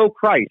didn't know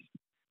Christ.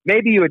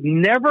 Maybe you had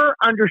never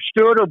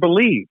understood or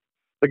believed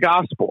the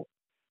gospel,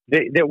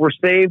 that we're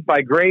saved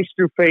by grace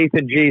through faith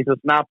in Jesus,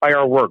 not by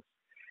our works.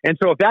 And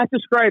so if that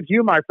describes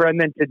you, my friend,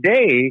 then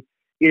today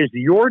is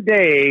your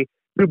day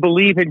to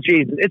believe in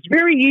Jesus. It's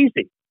very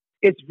easy.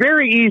 It's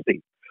very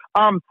easy.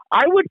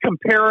 I would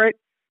compare it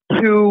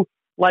to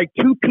like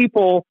two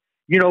people,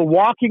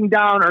 walking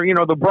down, or,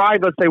 the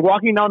bride, let's say,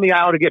 walking down the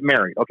aisle to get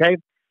married, okay?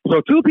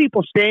 So two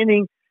people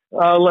standing,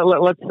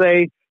 let's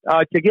say,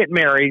 to get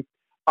married.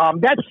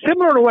 That's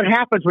similar to what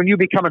happens when you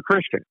become a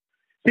Christian.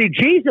 See,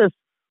 Jesus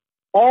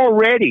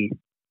already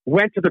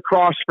went to the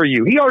cross for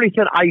you. He already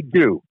said, I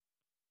do.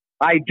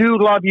 I do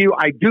love you.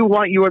 I do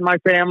want you in my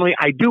family.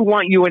 I do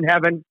want you in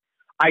heaven.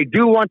 I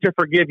do want to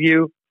forgive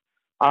you.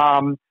 I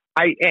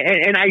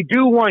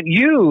do want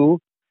you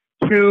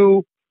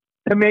to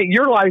commit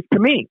your life to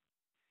me.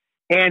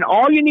 And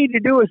all you need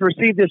to do is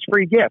receive this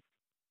free gift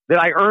that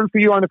I earned for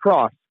you on the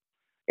cross.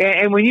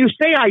 And when you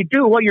say I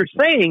do, what you're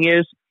saying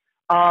is,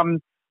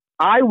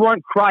 I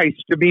want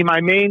Christ to be my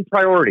main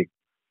priority.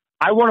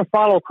 I want to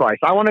follow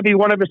Christ. I want to be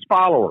one of his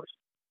followers.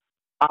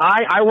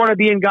 I want to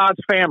be in God's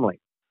family.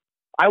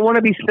 I want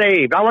to be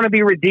saved. I want to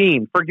be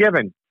redeemed,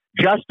 forgiven,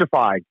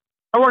 justified.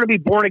 I want to be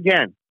born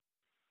again.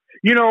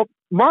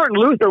 Martin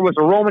Luther was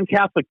a Roman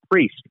Catholic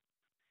priest,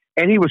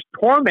 and he was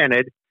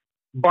tormented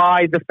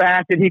by the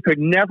fact that he could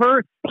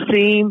never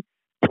seem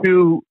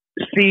to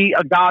see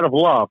a God of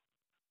love.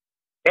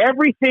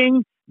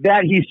 Everything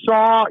that he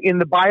saw in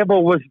the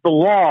Bible was the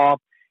law,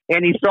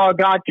 and he saw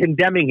God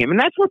condemning him. And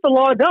that's what the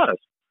law does.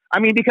 I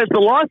mean, because the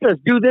law says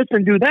do this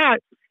and do that,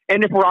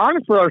 and if we're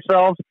honest with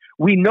ourselves,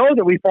 we know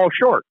that we fall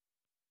short.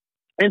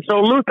 And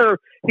so Luther,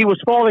 he was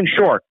falling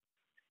short.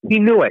 He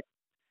knew it.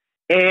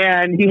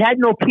 And he had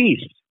no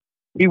peace.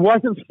 He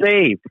wasn't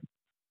saved.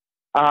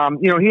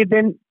 He had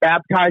been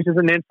baptized as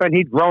an infant.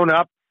 He'd grown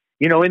up,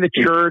 in the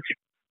church.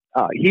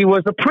 He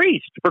was a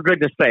priest, for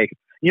goodness sake.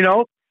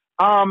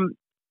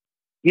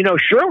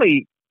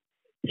 Surely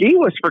he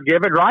was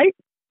forgiven, right?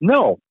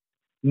 No,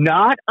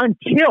 not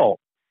until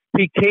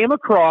he came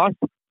across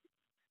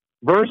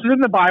verses in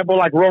the Bible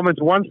like Romans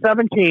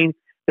 1:17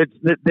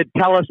 that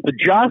tell us the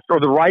just or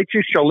the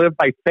righteous shall live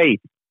by faith.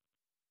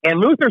 And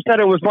Luther said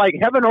it was like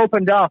heaven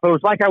opened up. It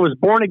was like I was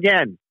born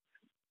again.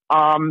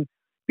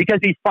 Because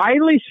he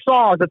finally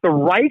saw that the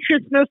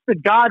righteousness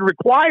that God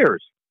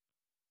requires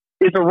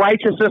is a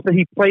righteousness that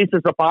he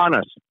places upon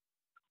us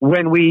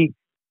when we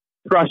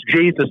trust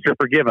Jesus to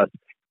forgive us.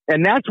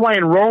 And that's why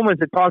in Romans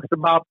it talks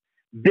about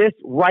this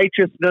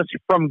righteousness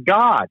from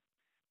God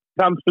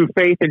comes through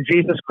faith in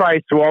Jesus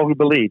Christ to all who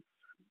believe.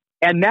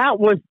 And that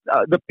was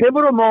the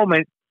pivotal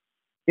moment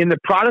in the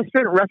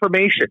Protestant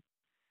Reformation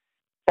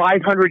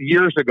 500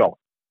 years ago.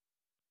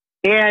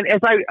 And as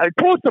I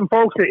told some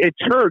folks at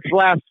church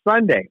last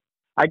Sunday,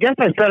 I guess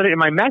I said it in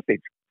my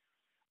message.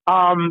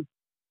 I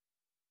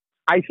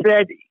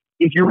said,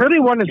 if you really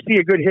want to see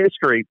a good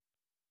history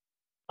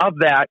of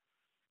that,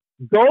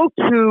 go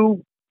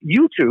to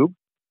YouTube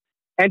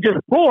and just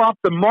pull up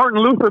the Martin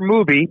Luther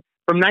movie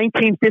from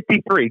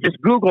 1953. Just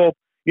Google,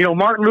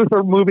 Martin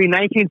Luther movie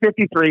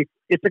 1953.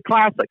 It's a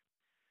classic.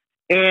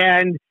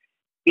 And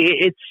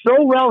it's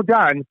so well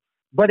done,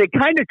 but it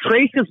kind of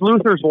traces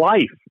Luther's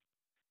life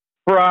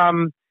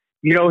from,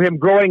 him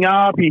growing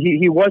up.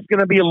 He was going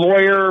to be a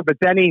lawyer, but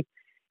then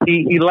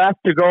he left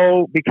to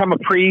go become a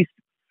priest.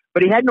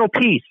 But he had no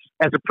peace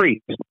as a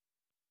priest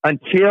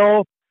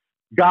until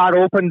God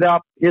opened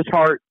up his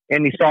heart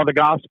and he saw the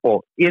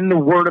gospel in the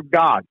Word of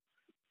God.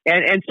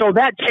 And so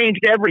that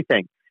changed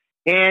everything.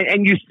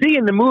 And you see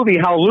in the movie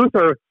how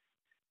Luther,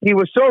 he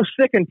was so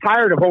sick and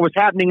tired of what was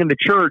happening in the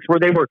church, where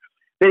they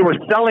were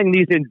selling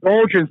these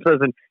indulgences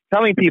and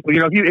telling people,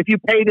 if you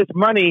pay this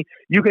money,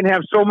 you can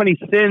have so many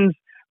sins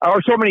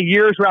or so many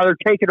years rather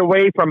taken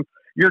away from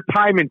your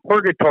time in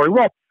purgatory.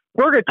 Well,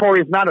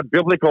 purgatory is not a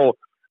biblical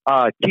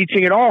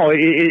teaching at all.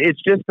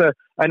 It's just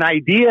an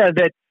idea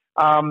that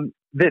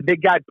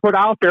got put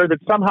out there that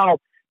somehow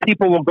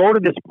people will go to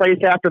this place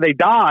after they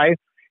die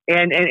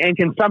and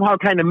can somehow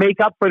kind of make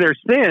up for their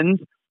sins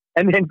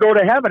and then go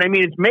to heaven. I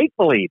mean, it's make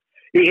believe.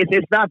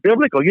 It's not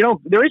biblical.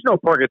 There is no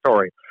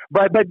purgatory.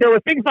 But there were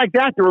things like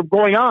that were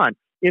going on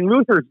in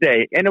Luther's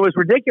day, and it was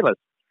ridiculous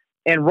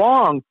and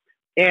wrong.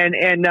 And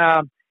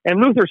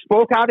Luther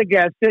spoke out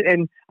against it.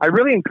 And I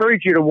really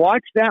encourage you to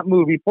watch that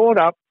movie. Pull it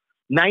up,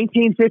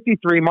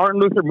 1953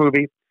 Martin Luther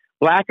movie,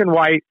 black and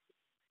white.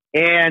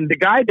 And the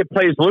guy that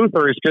plays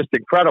Luther is just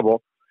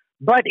incredible.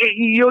 But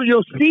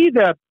you'll see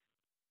the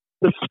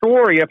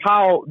story of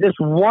how this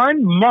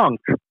one monk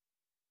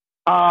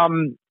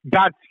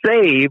got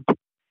saved,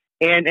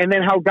 and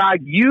then how God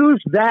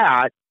used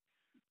that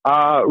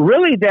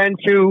really then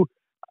to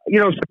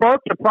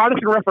spark the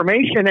Protestant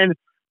Reformation. And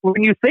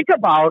when you think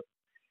about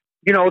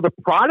the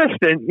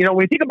Protestant, when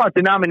you think about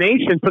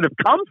denominations that have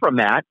come from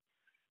that,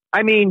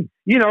 I mean,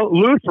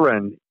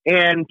 Lutheran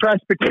and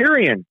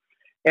Presbyterian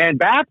and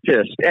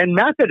Baptist and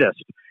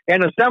Methodist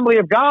and Assembly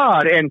of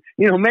God and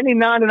many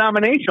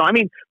non-denominational. I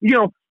mean,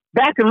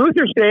 back in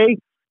Luther's day,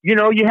 you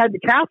had the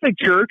Catholic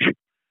Church,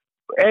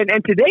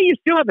 and today you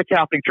still have the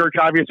Catholic Church,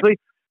 obviously,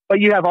 but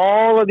you have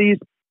all of these,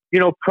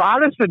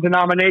 Protestant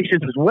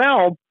denominations as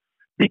well,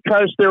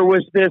 because there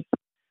was this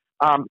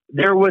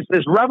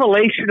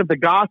revelation of the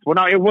gospel.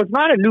 Now, it was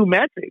not a new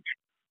message.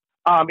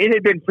 It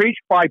had been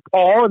preached by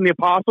Paul and the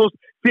apostles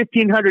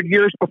 1,500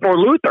 years before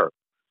Luther.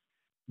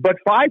 But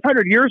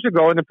 500 years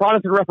ago in the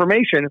Protestant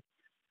Reformation,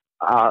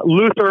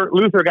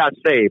 Luther got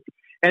saved.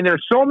 And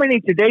there's so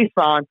many today,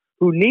 son,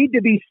 who need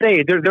to be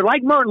saved. They're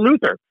like Martin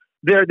Luther.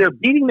 They're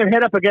beating their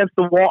head up against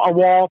a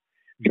wall,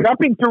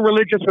 jumping through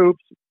religious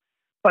hoops,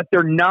 but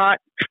they're not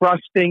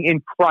trusting in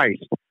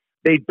Christ.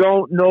 They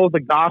don't know the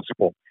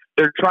gospel.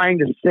 They're trying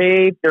to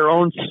save their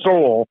own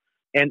soul,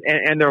 and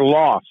they're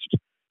lost.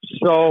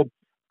 So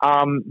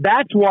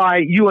that's why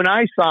you and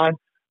I, son,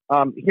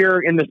 here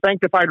in the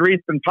Sanctified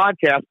Reason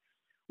podcast,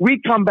 we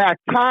come back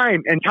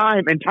time and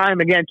time and time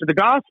again to the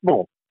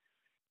gospel,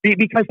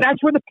 because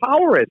that's where the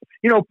power is.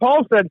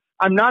 Paul said,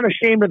 I'm not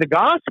ashamed of the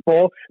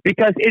gospel,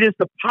 because it is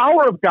the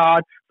power of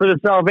God for the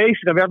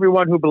salvation of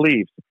everyone who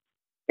believes.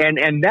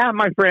 And that,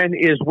 my friend,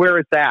 is where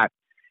it's at.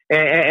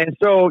 And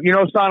so,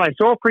 son, I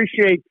so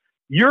appreciate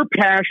your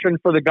passion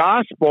for the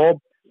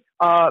gospel,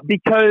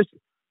 because,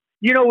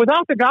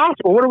 without the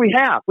gospel, what do we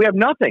have? We have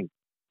nothing.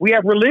 We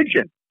have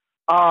religion.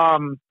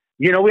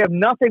 We have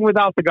nothing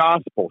without the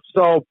gospel.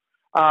 So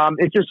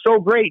it's just so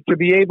great to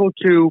be able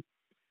to,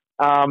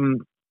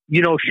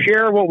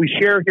 share what we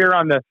share here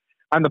on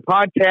the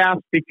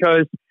podcast,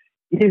 because,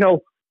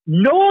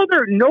 no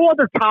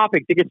other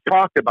topic that gets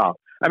talked about.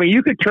 I mean,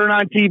 you could turn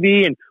on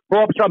TV and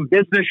pull up some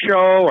business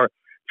show or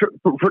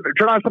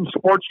turn on some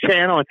sports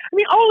channel. I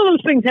mean, all of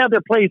those things have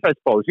their place, I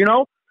suppose,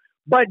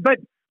 but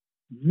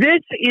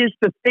this is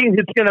the thing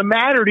that's going to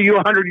matter to you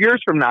 100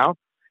 years from now,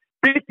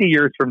 50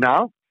 years from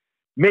now,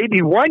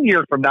 maybe 1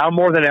 year from now,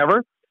 more than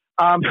ever.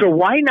 So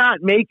why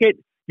not make it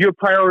your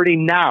priority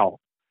now?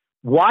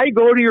 Why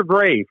go to your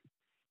grave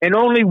and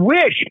only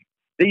wish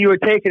that you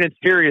had taken it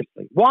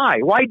seriously?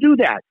 Why? Why do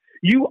that?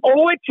 You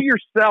owe it to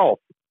yourself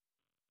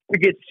to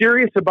get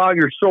serious about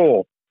your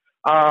soul.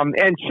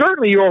 And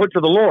certainly you owe it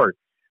to the Lord,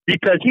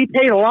 because he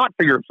paid a lot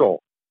for your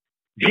soul.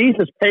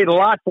 Jesus paid a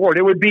lot for it.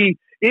 It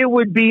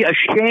would be a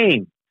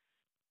shame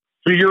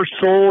for your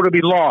soul to be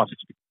lost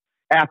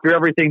after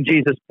everything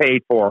Jesus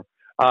paid for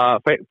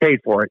it,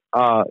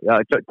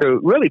 to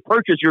really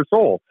purchase your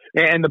soul.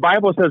 And the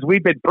Bible says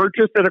we've been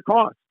purchased at a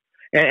cost,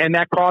 and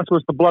that cost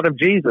was the blood of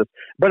Jesus.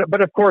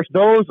 But of course,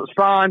 those,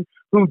 son,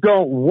 who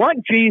don't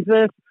want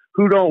Jesus,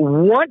 who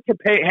don't want to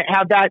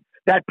have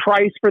that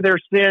price for their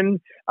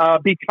sin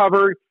be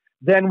covered,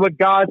 then what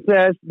God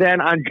says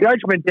then on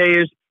Judgment Day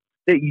is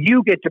that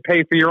you get to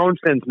pay for your own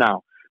sins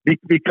now,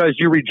 because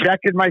you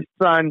rejected my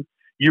son,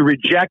 you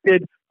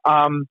rejected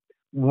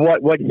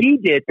what he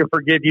did to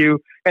forgive you.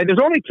 And there's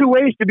only two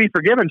ways to be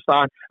forgiven,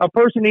 son. A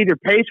person either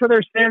pays for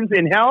their sins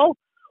in hell,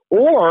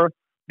 or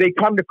they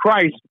come to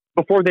Christ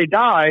before they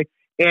die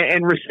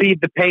and receive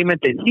the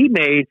payment that he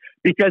made,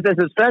 because as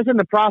it says in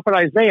the prophet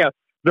Isaiah,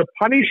 the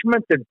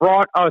punishment that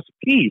brought us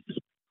peace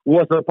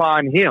was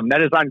upon him.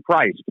 That is on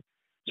Christ.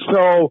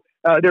 So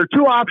there are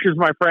two options,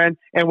 my friend.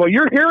 And what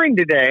you're hearing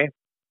today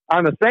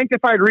on the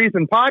Sanctified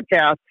Reason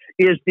podcast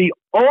is the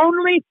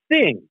only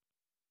thing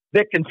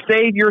that can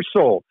save your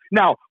soul.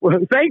 Now,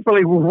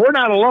 thankfully, we're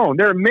not alone.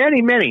 There are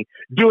many, many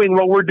doing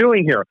what we're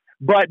doing here.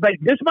 But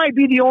this might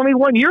be the only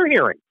one you're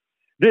hearing.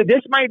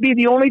 This might be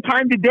the only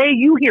time today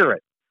you hear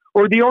it,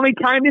 or the only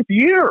time this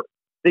year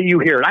that you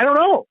hear it. I don't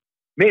know.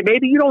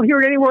 Maybe you don't hear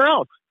it anywhere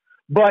else.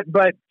 But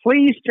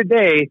please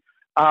today,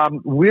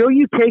 will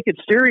you take it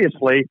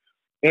seriously?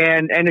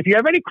 And if you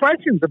have any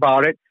questions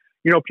about it,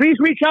 please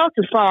reach out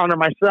to Son or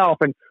myself,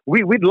 and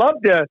we'd love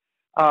to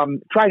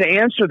try to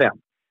answer them.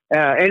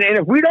 And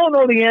if we don't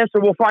know the answer,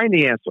 we'll find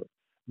the answer.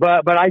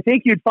 But I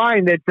think you'd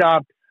find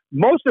that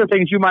most of the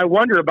things you might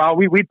wonder about,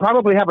 we'd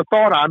probably have a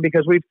thought on,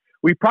 because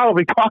we've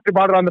probably talked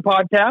about it on the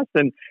podcast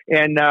and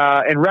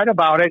read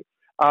about it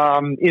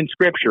in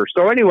Scripture.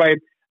 So anyway,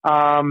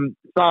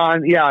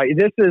 Son, yeah,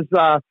 this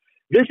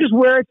is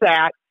where it's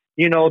at.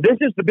 This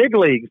is the big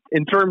leagues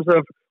in terms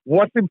of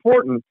what's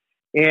important.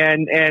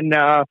 And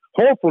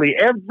hopefully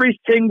every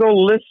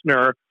single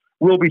listener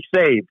will be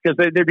saved, because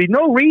there'd be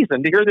no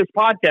reason to hear this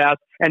podcast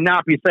and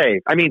not be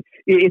saved. I mean,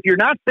 if you're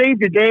not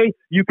saved today,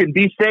 you can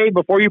be saved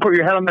before you put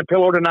your head on the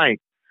pillow tonight.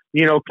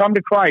 Come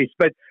to Christ.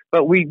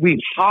 But we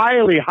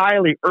highly,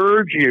 highly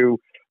urge you,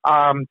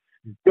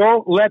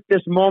 don't let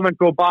this moment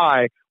go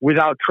by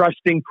without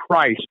trusting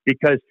Christ,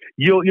 because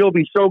you'll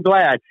be so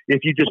glad if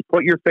you just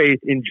put your faith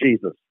in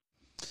Jesus.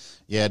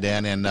 Yeah,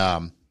 Dan,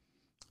 and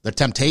the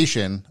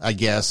temptation, I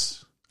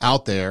guess,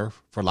 out there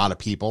for a lot of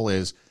people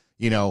is,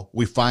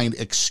 we find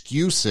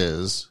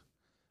excuses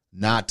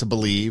not to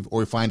believe, or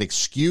we find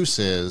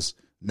excuses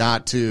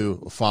not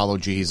to follow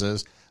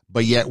Jesus,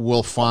 but yet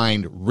we'll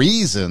find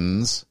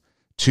reasons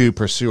to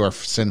pursue our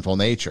sinful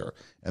nature.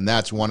 And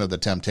that's one of the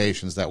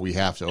temptations that we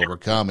have to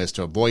overcome, is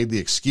to avoid the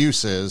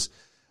excuses,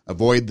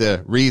 avoid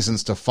the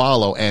reasons to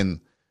follow,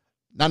 and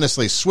not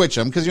necessarily switch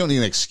them, because you don't need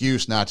an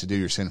excuse not to do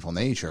your sinful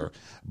nature.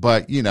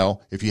 But,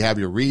 if you have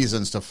your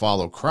reasons to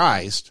follow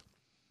Christ,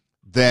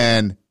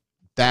 then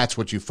that's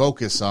what you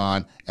focus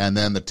on. And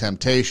then the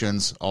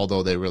temptations,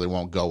 although they really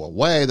won't go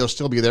away, they'll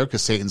still be there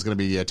because Satan's going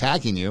to be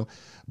attacking you.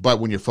 But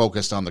when you're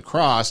focused on the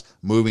cross,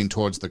 moving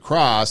towards the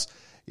cross,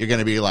 you're going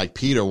to be like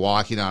Peter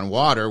walking on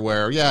water,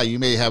 where, you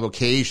may have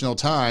occasional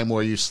time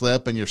where you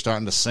slip and you're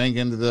starting to sink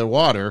into the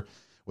water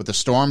with the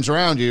storms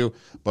around you,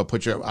 but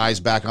put your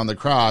eyes back on the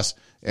cross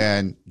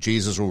and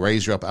Jesus will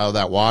raise you up out of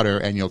that water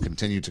and you'll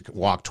continue to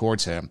walk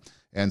towards him.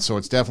 And so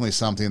it's definitely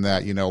something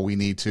that, we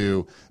need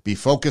to be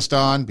focused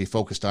on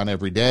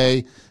every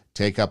day,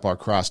 take up our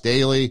cross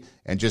daily,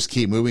 and just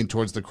keep moving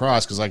towards the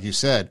cross. Because like you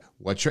said,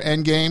 what's your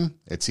end game?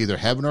 It's either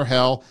heaven or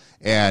hell,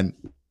 and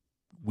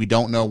we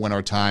don't know when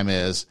our time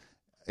is.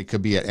 It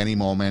could be at any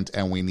moment,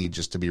 and we need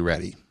just to be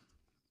ready.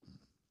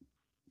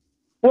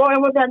 Well,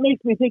 and what that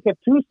makes me think of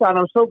Tucson,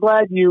 I'm so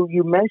glad you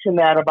mentioned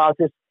that about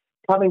this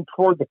coming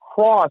toward the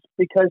cross,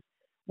 because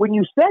when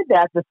you said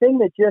that, the thing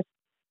that just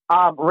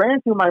ran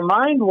through my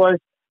mind was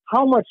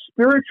how much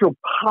spiritual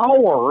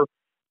power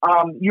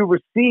you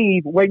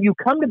receive when you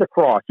come to the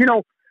cross.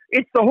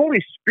 It's the Holy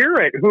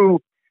Spirit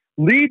who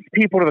leads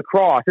people to the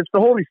cross. It's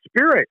the Holy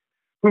Spirit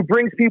who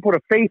brings people to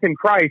faith in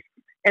Christ.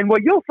 And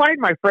what you'll find,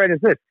 my friend, is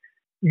this: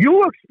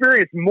 you'll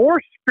experience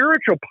more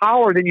spiritual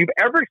power than you've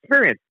ever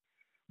experienced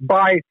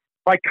by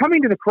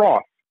coming to the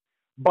cross,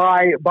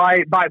 by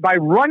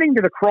running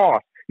to the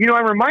cross.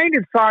 I'm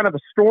reminded, son, of a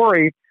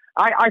story.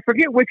 I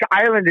forget which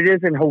island it is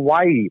in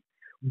Hawaii,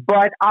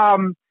 but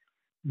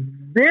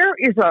there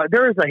is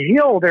a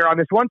hill there on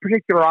this one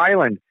particular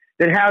island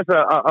that has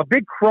a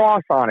big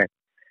cross on it.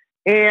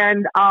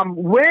 And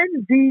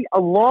when the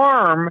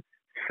alarm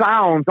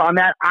sounds on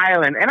that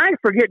island, and I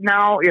forget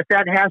now if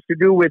that has to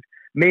do with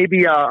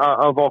maybe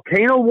a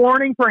volcano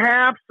warning,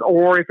 perhaps,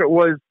 or if it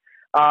was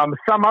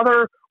some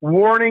other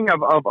warning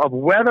of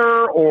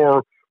weather,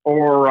 or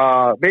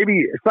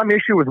maybe some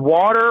issue with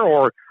water,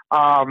 or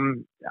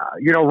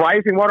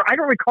rising water. I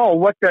don't recall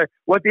what the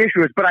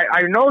issue is, but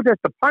I know that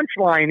the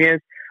punchline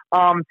is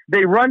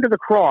they run to the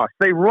cross.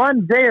 They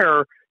run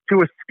there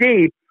to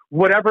escape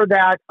whatever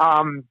that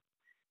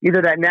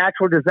either that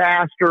natural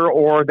disaster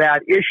or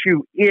that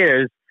issue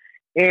is.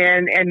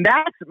 And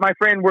that's, my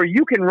friend, where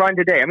you can run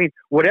today. I mean,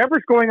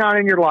 whatever's going on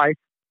in your life,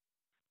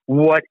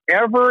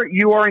 whatever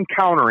you are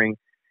encountering,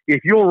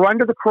 if you'll run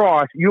to the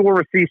cross, you will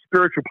receive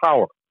spiritual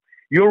power.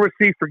 You'll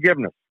receive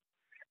forgiveness.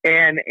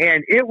 And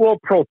it will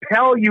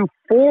propel you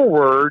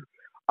forward.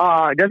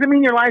 It doesn't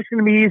mean your life's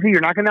going to be easy.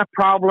 You're not going to have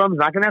problems,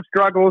 not going to have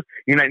struggles.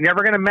 You're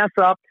never going to mess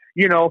up,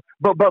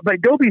 but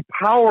there'll be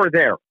power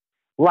there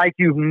like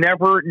you've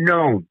never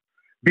known,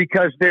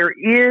 because there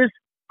is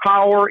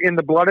power in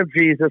the blood of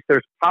Jesus.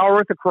 There's power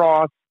at the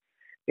cross.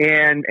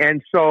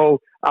 And so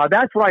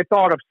that's what I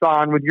thought of,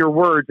 Son, with your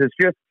words. It's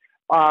just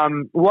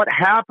what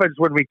happens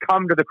when we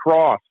come to the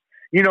cross.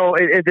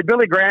 At the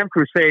Billy Graham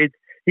Crusades,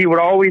 he would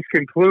always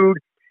conclude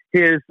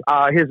his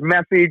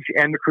message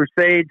and the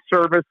crusade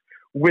service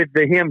with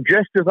the hymn,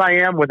 "Just as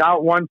I am,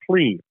 without one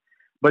plea,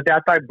 but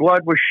that thy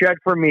blood was shed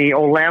for me,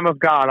 O Lamb of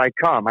God, I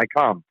come, I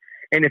come."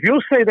 And if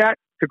you'll say that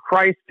to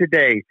Christ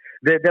today,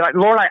 that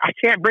Lord, I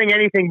can't bring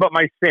anything but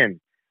my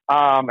sin.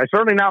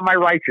 Certainly not my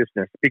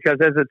righteousness, because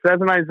as it says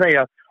in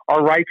Isaiah,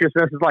 our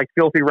righteousness is like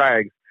filthy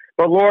rags.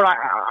 But Lord,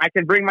 I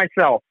can bring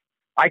myself.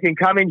 I can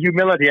come in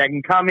humility. I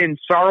can come in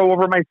sorrow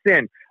over my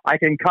sin. I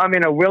can come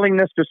in a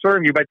willingness to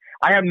serve you. But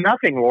I have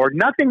nothing, Lord,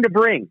 nothing to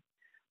bring.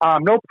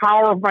 No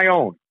power of my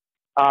own.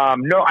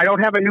 No, I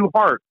don't have a new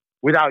heart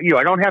without you.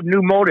 I don't have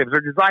new motives or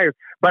desires,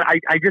 but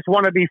I just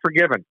want to be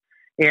forgiven.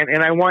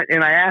 And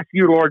I ask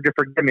you, Lord, to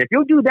forgive me. If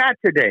you'll do that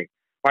today,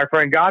 my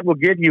friend, God will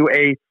give you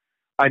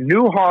a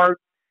new heart.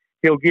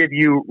 He'll give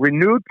you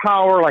renewed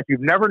power like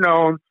you've never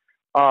known.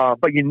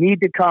 But you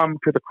need to come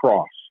to the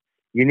cross.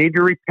 You need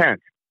to repent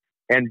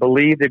and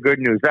believe the good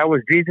news. That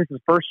was Jesus'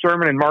 first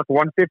sermon in Mark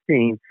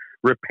 1:15.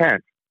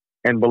 Repent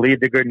and believe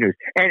the good news.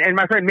 And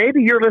my friend,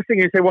 maybe you're listening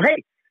and you say, well,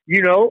 hey,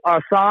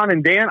 Son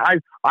and Dan,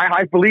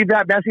 I believed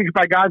that message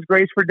by God's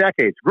grace for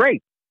decades.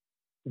 Great.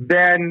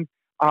 Then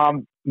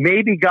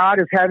maybe God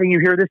is having you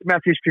hear this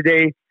message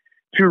today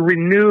to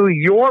renew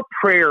your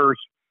prayers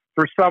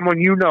for someone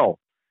you know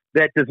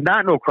that does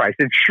not know Christ.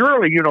 And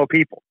surely you know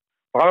people,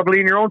 probably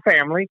in your own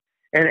family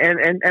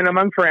and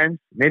among friends,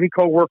 maybe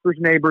coworkers,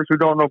 neighbors who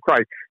don't know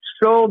Christ.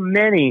 So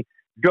many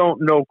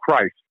don't know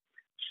Christ.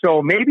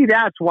 So maybe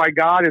that's why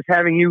God is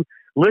having you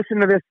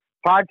listen to this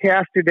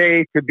podcast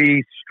today, to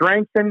be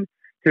strengthened,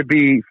 to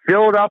be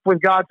filled up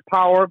with God's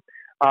power.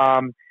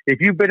 If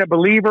you've been a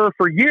believer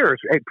for years,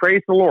 hey,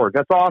 praise the Lord.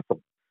 That's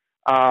awesome.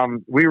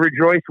 We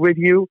rejoice with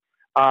you.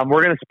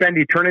 We're going to spend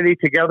eternity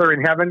together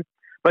in heaven.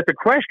 But the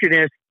question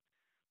is,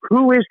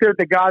 who is there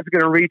that God's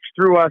going to reach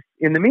through us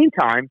in the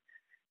meantime?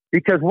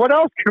 Because what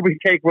else could we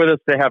take with us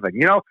to heaven?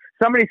 You know,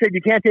 somebody said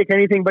you can't take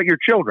anything but your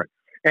children.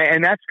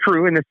 And that's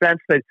true in the sense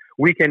that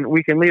we can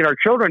lead our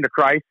children to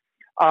Christ.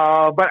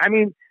 But I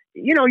mean,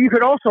 you know, you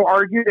could also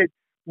argue that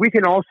we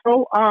can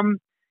also,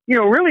 you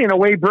know, really in a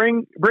way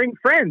bring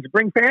friends,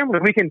 bring family.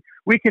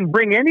 We can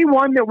bring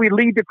anyone that we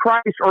lead to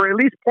Christ, or at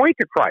least point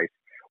to Christ,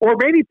 or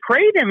maybe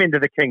pray them into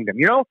the kingdom.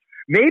 You know,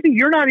 maybe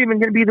you're not even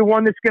going to be the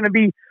one that's going to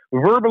be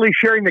verbally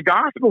sharing the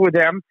gospel with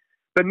them,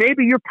 but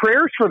maybe your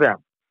prayers for them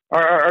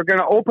are going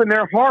to open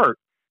their heart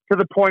to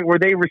the point where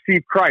they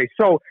receive Christ.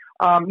 So,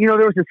 you know,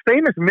 there was this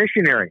famous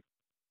missionary,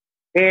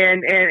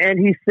 and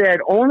he said,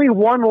 only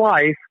one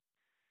life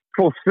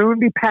will soon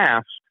be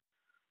passed.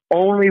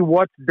 Only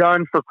what's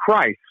done for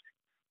Christ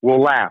will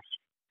last.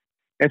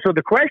 And so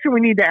the question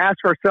we need to ask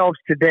ourselves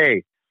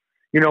today,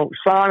 you know,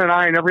 Son and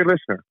I and every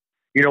listener,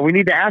 you know, we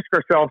need to ask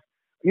ourselves,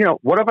 you know,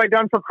 what have I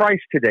done for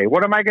Christ today?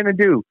 What am I going to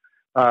do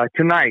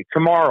tonight,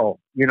 tomorrow,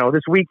 you know,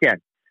 this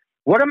weekend?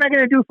 What am I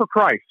going to do for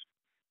Christ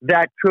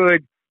that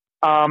could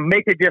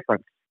make a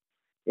difference?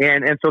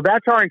 And so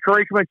that's our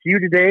encouragement to you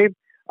today.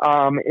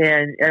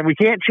 And we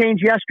can't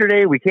change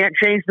yesterday. We can't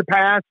change the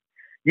past.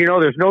 You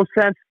know, there's no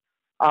sense,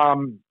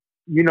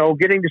 you know,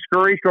 getting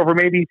discouraged over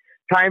maybe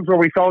times where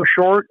we fell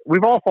short.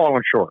 We've all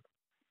fallen short.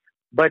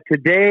 But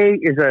today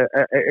is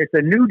it's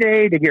a new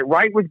day to get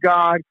right with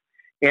God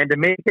and to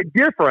make a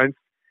difference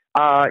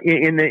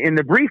in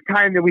the brief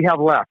time that we have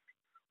left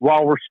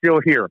while we're still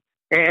here.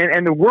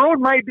 And the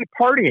world might be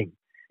partying.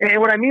 And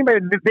what I mean by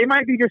they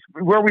might be just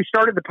where we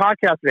started the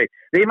podcast today.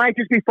 They might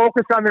just be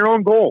focused on their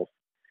own goals,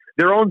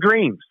 their own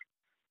dreams,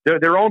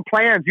 their own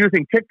plans,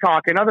 using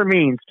TikTok and other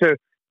means to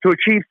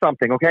achieve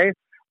something. Okay.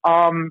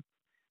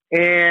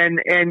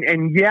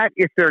 And yet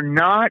if they're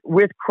not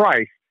with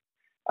Christ,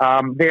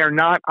 they are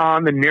not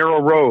on the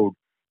narrow road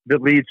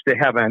that leads to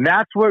heaven. And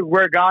that's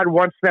where God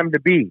wants them to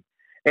be.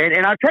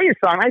 And I'll tell you,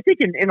 son, I think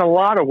in a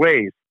lot of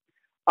ways,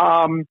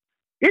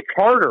 it's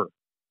harder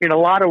in a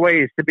lot of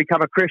ways to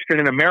become a Christian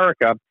in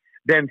America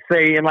than,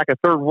 say, in like a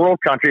third world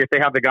country if they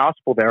have the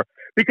gospel there.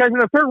 Because in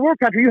a third world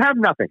country, you have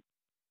nothing.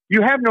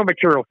 You have no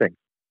material things.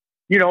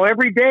 You know,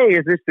 every day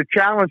is just a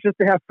challenge just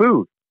to have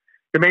food,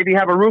 to maybe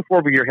have a roof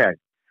over your head.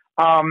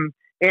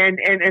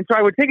 And so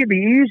I would think it'd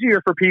be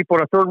easier for people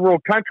in a third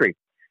world country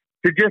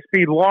to just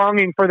be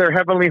longing for their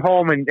heavenly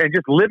home and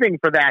just living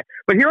for that.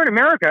 But here in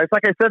America, it's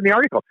like I said in the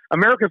article,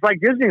 America's like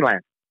Disneyland.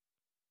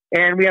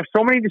 And we have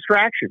so many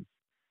distractions,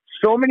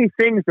 so many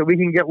things that we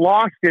can get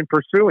lost in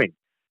pursuing.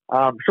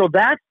 So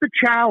that's the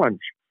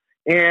challenge.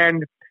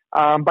 And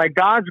by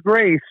God's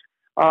grace,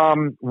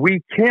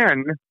 we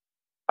can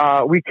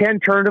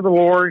turn to the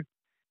Lord,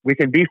 we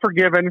can be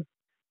forgiven,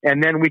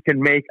 and then we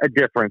can make a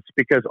difference,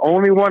 because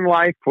only one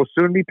life will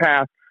soon be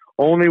passed.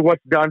 Only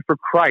what's done for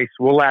Christ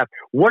will last.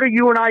 What are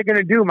you and I going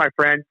to do, my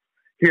friend,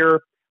 here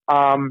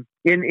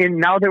in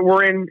now that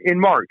we're in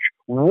March?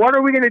 What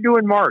are we going to do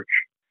in March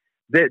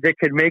that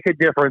could make a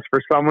difference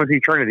for someone's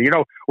eternity? You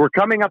know, we're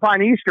coming up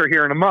on Easter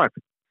here in a month.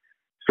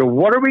 So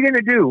what are we going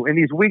to do in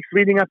these weeks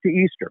leading up to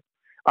Easter?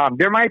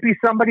 There might be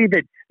somebody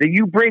that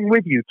you bring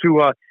with you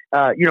to,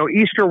 you know,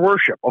 Easter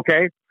worship,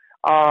 okay?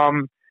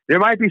 There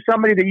might be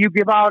somebody that you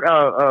give out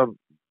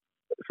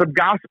some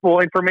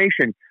gospel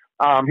information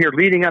here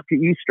leading up to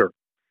Easter.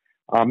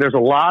 There's a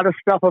lot of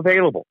stuff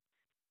available.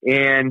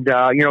 And,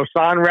 you know,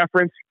 Son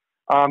referenced,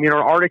 you know,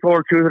 an article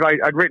or two that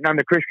I'd written on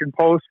the Christian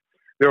Post.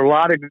 There are a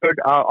lot of good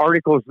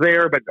articles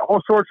there, but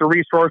all sorts of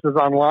resources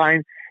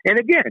online. And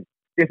again,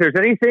 if there's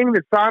anything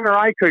that Son or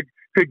I could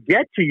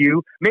get to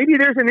you, maybe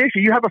there's an issue.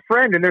 You have a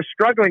friend and they're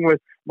struggling with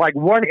like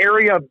one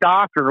area of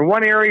doctrine or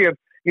one area of,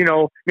 you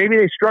know, maybe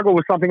they struggle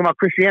with something about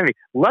Christianity.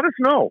 Let us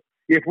know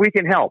if we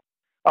can help,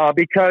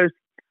 because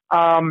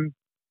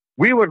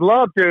we would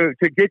love to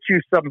get you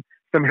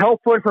some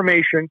helpful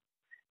information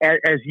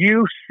as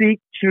you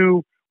seek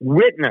to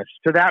witness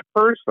to that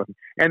person.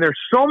 And there's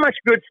so much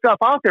good stuff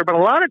out there, but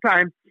a lot of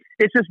times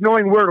it's just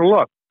knowing where to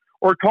look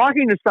or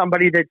talking to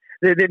somebody that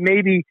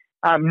maybe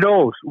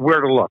knows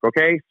where to look.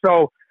 Okay.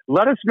 So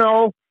let us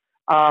know.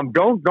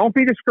 Don't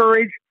be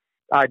discouraged.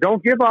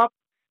 Don't give up.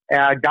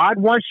 God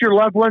wants your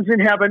loved ones in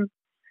heaven.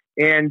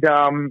 And,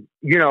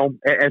 you know,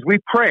 as we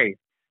pray,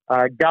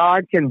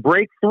 God can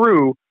break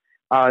through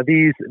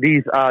these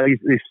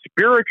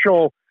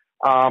spiritual,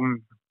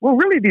 well,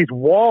 really these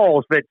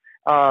walls that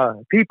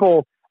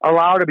people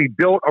allow to be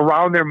built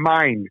around their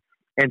mind.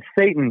 And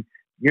Satan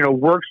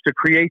works to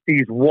create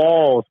these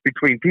walls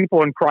between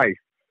people and Christ.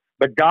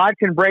 But God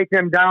can break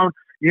them down.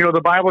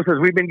 The Bible says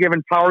we've been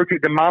given power to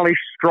demolish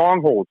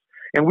strongholds,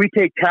 and we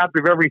take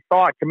captive every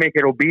thought to make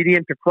it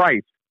obedient to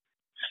Christ.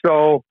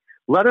 So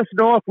let us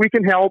know if we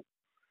can help.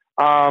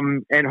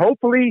 And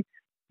hopefully,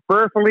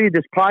 prayerfully,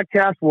 this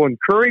podcast will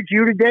encourage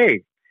you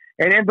today.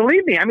 And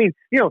believe me,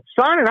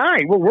 Son and I,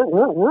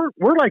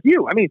 we're like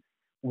you.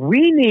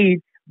 We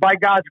need, by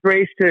God's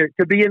grace,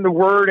 to be in the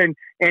Word and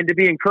to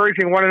be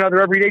encouraging one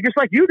another every day, just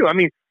like you do.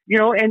 And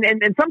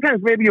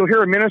sometimes maybe you'll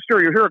hear a minister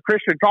or you'll hear a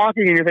Christian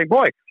talking and you think,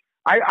 boy,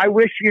 I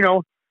wish,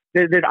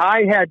 that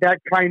I had that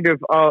kind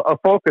of a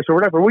focus or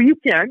whatever. Well, you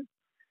can.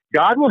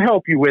 God will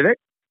help you with it.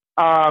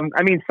 Son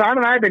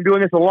and I have been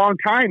doing this a long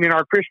time in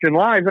our Christian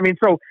lives.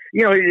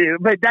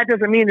 But that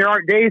doesn't mean there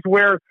aren't days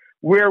where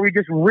we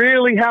just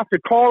really have to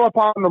call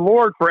upon the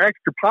Lord for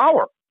extra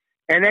power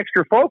and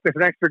extra focus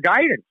and extra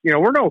guidance.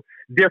 We're no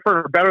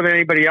different or better than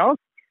anybody else.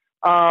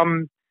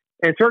 And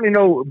certainly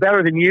no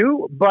better than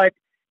you. But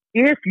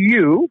if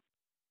you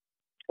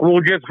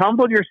will just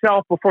humble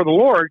yourself before the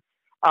Lord,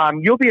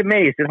 you'll be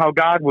amazed at how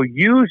God will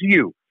use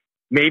you.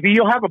 Maybe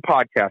you'll have a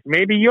podcast.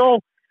 Maybe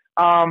you'll,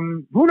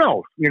 who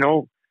knows,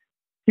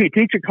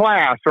 teach a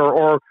class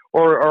or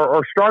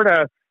start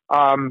a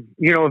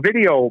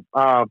video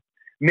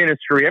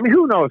ministry.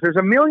 Who knows? There's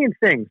a million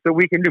things that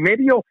we can do.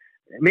 Maybe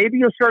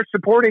you'll start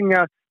supporting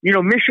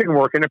mission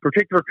work in a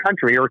particular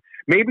country, or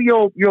maybe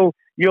you'll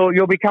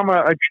become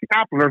a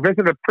chaplain or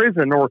visit a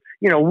prison, or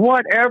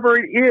whatever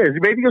it is.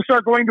 Maybe you'll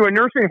start going to a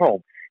nursing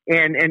home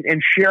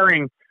and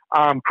sharing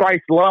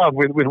Christ's love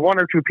with one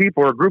or two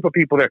people or a group of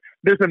people there.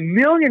 There's a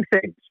million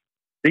things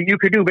that you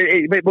could do,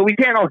 but we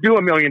can't all do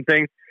a million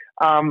things.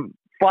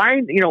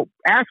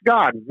 Ask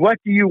God, what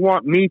do you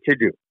want me to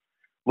do?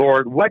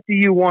 Lord, what do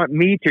you want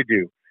me to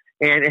do?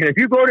 And if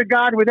you go to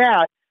God with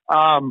that,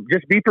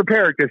 just be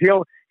prepared, because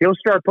he'll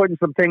start putting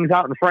some things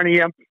out in front of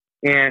you.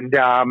 And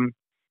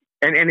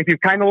if you've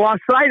kind of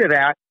lost sight of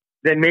that,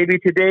 then maybe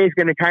today is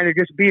going to kind of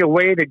just be a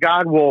way that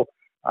God will,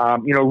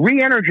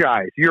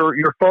 re-energize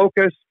your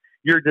focus,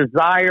 your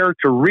desire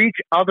to reach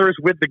others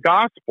with the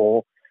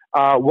gospel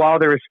while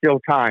there is still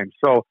time.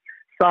 So,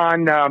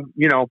 Son,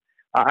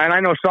 and I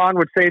know Son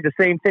would say the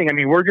same thing.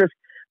 We're just,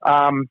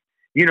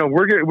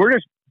 we're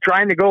just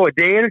trying to go a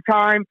day at a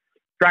time,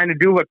 trying to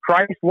do what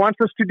Christ wants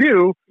us to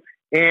do.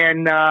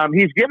 And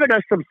he's given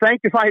us some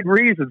sanctified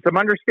reasons, some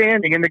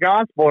understanding in the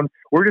gospel, and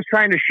we're just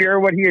trying to share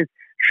what he has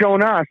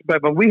shown us.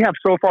 But we have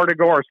so far to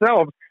go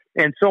ourselves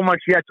and so much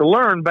yet to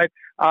learn. But,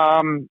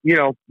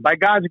 by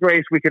God's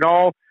grace, we can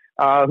all,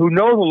 who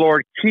know the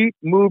Lord, keep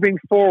moving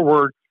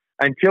forward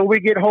until we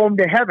get home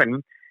to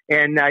heaven.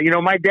 And,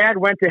 my dad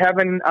went to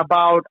heaven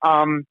about,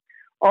 a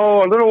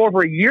little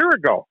over a year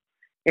ago.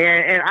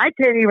 And I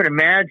can't even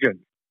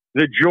imagine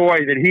the joy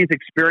that he's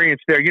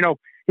experienced there.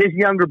 His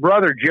younger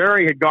brother,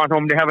 Jerry, had gone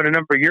home to heaven a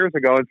number of years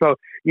ago. And so,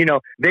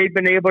 they've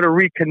been able to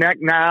reconnect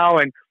now.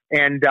 And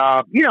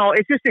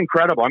it's just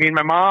incredible.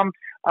 My mom,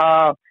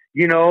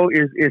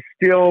 is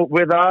still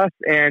with us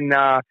and,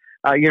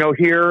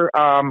 here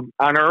on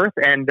earth,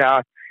 and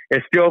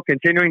is still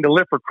continuing to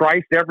live for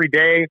Christ every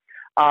day.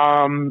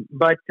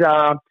 But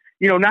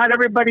not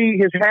everybody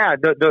has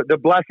had the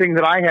blessing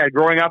that I had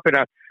growing up in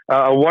a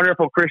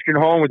wonderful Christian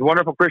home with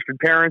wonderful Christian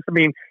parents.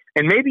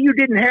 And maybe you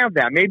didn't have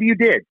that. Maybe you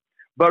did.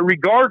 But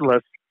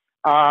regardless,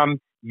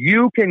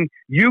 you can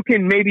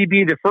maybe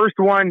be the first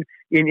one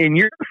in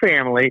your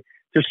family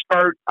to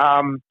start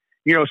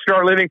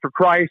living for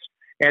Christ,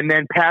 and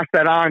then pass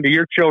that on to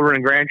your children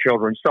and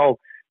grandchildren. So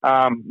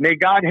may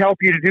God help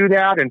you to do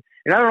that. And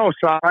I don't know,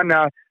 Son,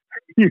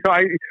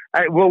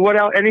 what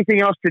else?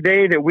 Anything else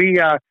today that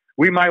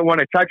we might want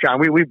to touch on?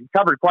 We've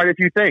covered quite a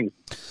few things.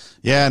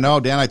 Yeah, no,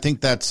 Dan, I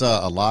think that's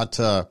a lot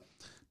to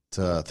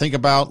think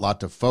about, a lot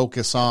to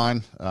focus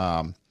on.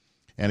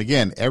 And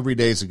again, every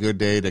day is a good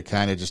day to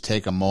kind of just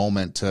take a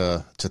moment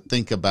to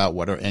think about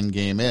what our end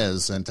game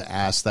is and to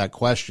ask that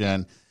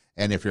question.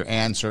 And if your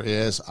answer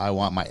is, I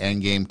want my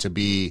end game to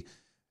be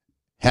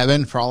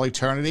heaven for all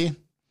eternity,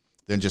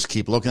 then just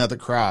keep looking at the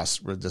cross.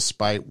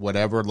 Despite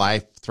whatever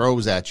life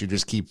throws at you,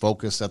 just keep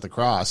focused at the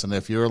cross. And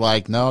if you're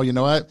like, no, you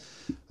know what?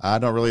 I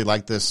don't really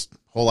like this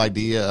whole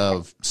idea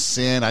of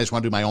sin. I just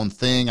want to do my own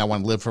thing. I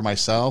want to live for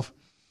myself.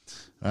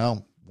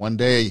 Well, one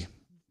day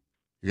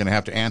you're going to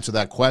have to answer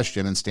that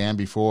question and stand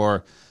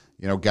before,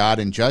 God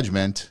in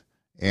judgment.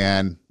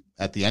 And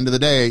at the end of the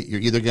day,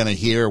 you're either going to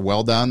hear,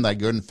 well done, thy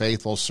good and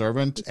faithful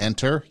servant,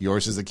 enter,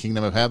 yours is the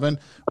kingdom of heaven,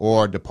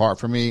 or depart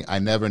from me, I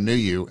never knew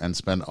you, and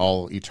spend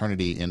all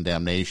eternity in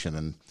damnation.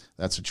 And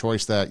that's a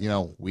choice that,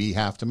 we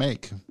have to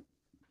make.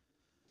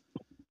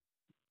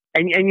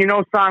 And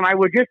Son, I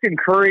would just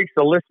encourage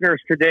the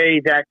listeners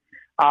today that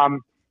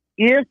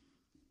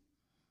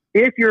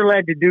if you're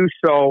led to do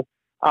so,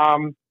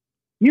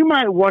 you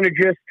might want to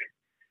just,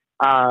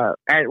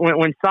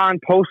 when Son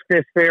posts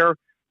this there,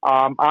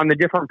 on the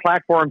different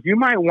platforms, you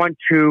might want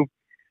to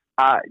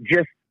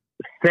just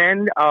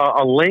send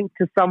a link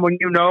to someone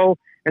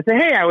and say,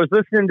 hey, I was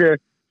listening to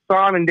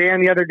Son and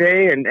Dan the other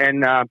day,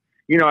 and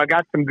I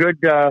got some good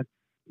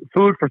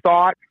food for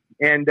thought,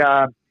 and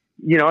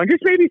and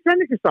just maybe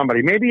send it to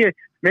somebody. Maybe you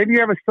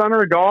have a son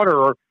or a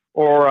daughter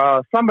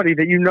or somebody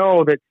that you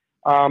know that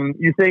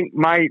you think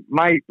might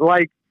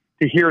like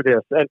to hear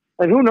this,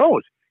 and who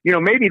knows?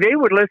 Maybe they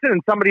would listen,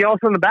 and somebody else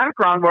in the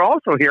background would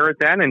also hear it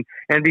then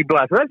and be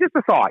blessed. So that's just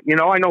a thought.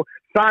 I know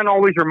Son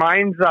always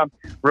reminds folks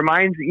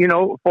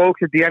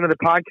at the end of the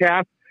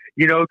podcast,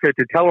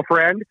 to tell a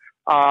friend.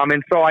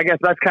 And so I guess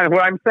that's kind of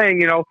what I'm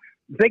saying.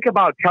 Think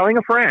about telling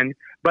a friend,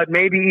 but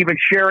maybe even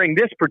sharing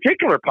this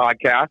particular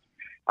podcast.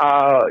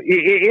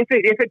 If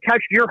it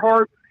touched your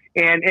heart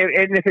and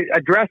if it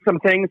addressed some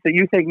things that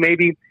you think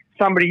maybe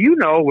somebody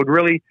would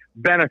really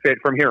benefit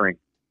from hearing.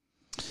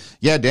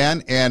 Yeah,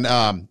 Dan. And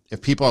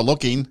if people are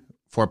looking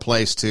for a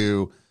place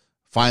to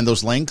find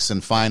those links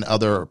and find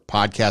other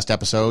podcast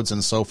episodes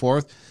and so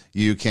forth,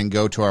 you can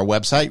go to our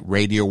website,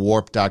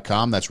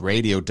 radiowarp.com. That's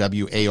radio,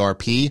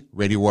 W-A-R-P,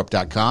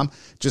 radiowarp.com.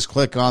 Just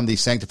click on the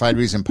Sanctified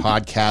Reason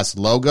podcast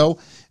logo,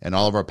 and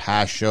all of our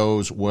past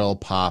shows will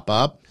pop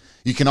up.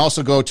 You can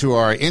also go to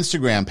our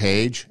Instagram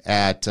page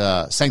at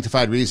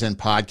Sanctified Reason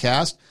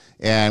Podcast,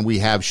 and we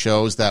have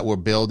shows that we're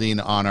building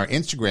on our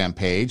Instagram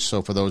page.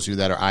 So for those of you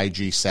that are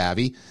IG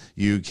savvy,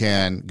 you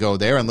can go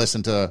there and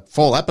listen to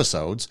full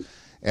episodes.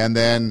 And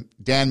then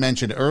Dan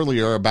mentioned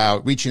earlier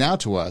about reaching out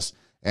to us,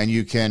 and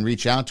you can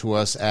reach out to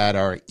us at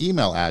our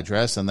email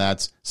address, and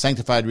that's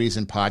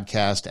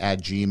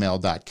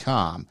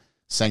sanctifiedreasonpodcast@gmail.com,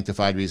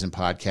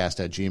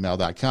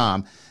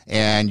 sanctifiedreasonpodcast@gmail.com,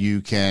 and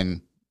you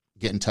can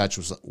get in touch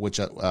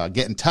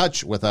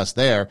with us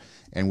there,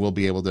 and we'll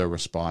be able to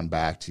respond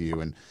back to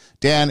you. And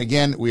Dan,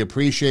 again, we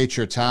appreciate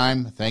your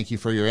time. Thank you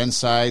for your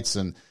insights.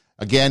 And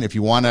again, if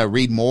you want to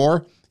read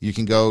more, you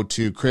can go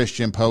to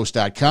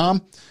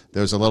christianpost.com.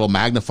 There's a little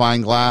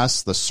magnifying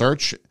glass. The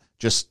search,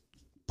 just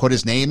put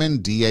his name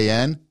in,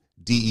 D-A-N-D-E-L-Z-E-L-L,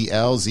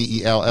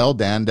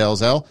 Dan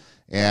Delzell,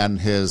 and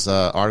his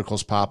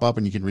articles pop up,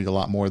 and you can read a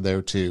lot more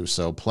there too.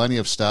 So plenty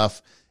of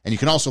stuff. And you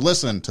can also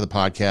listen to the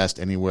podcast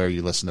anywhere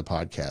you listen to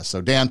podcasts.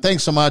 So, Dan,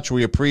 thanks so much.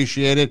 We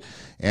appreciate it,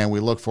 and we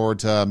look forward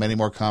to many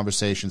more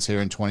conversations here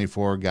in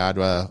 24 God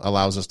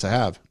allows us to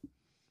have.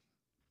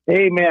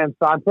 Amen,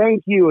 son.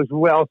 Thank you as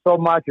well so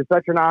much. It's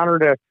such an honor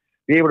to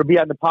be able to be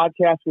on the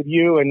podcast with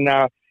you. And,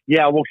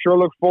 we'll sure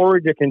look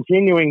forward to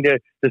continuing to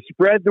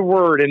spread the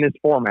word in this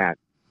format.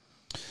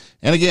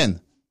 And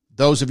again,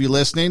 those of you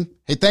listening,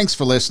 hey, thanks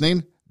for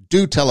listening.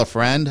 Do tell a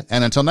friend.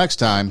 And until next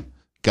time,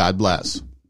 God bless.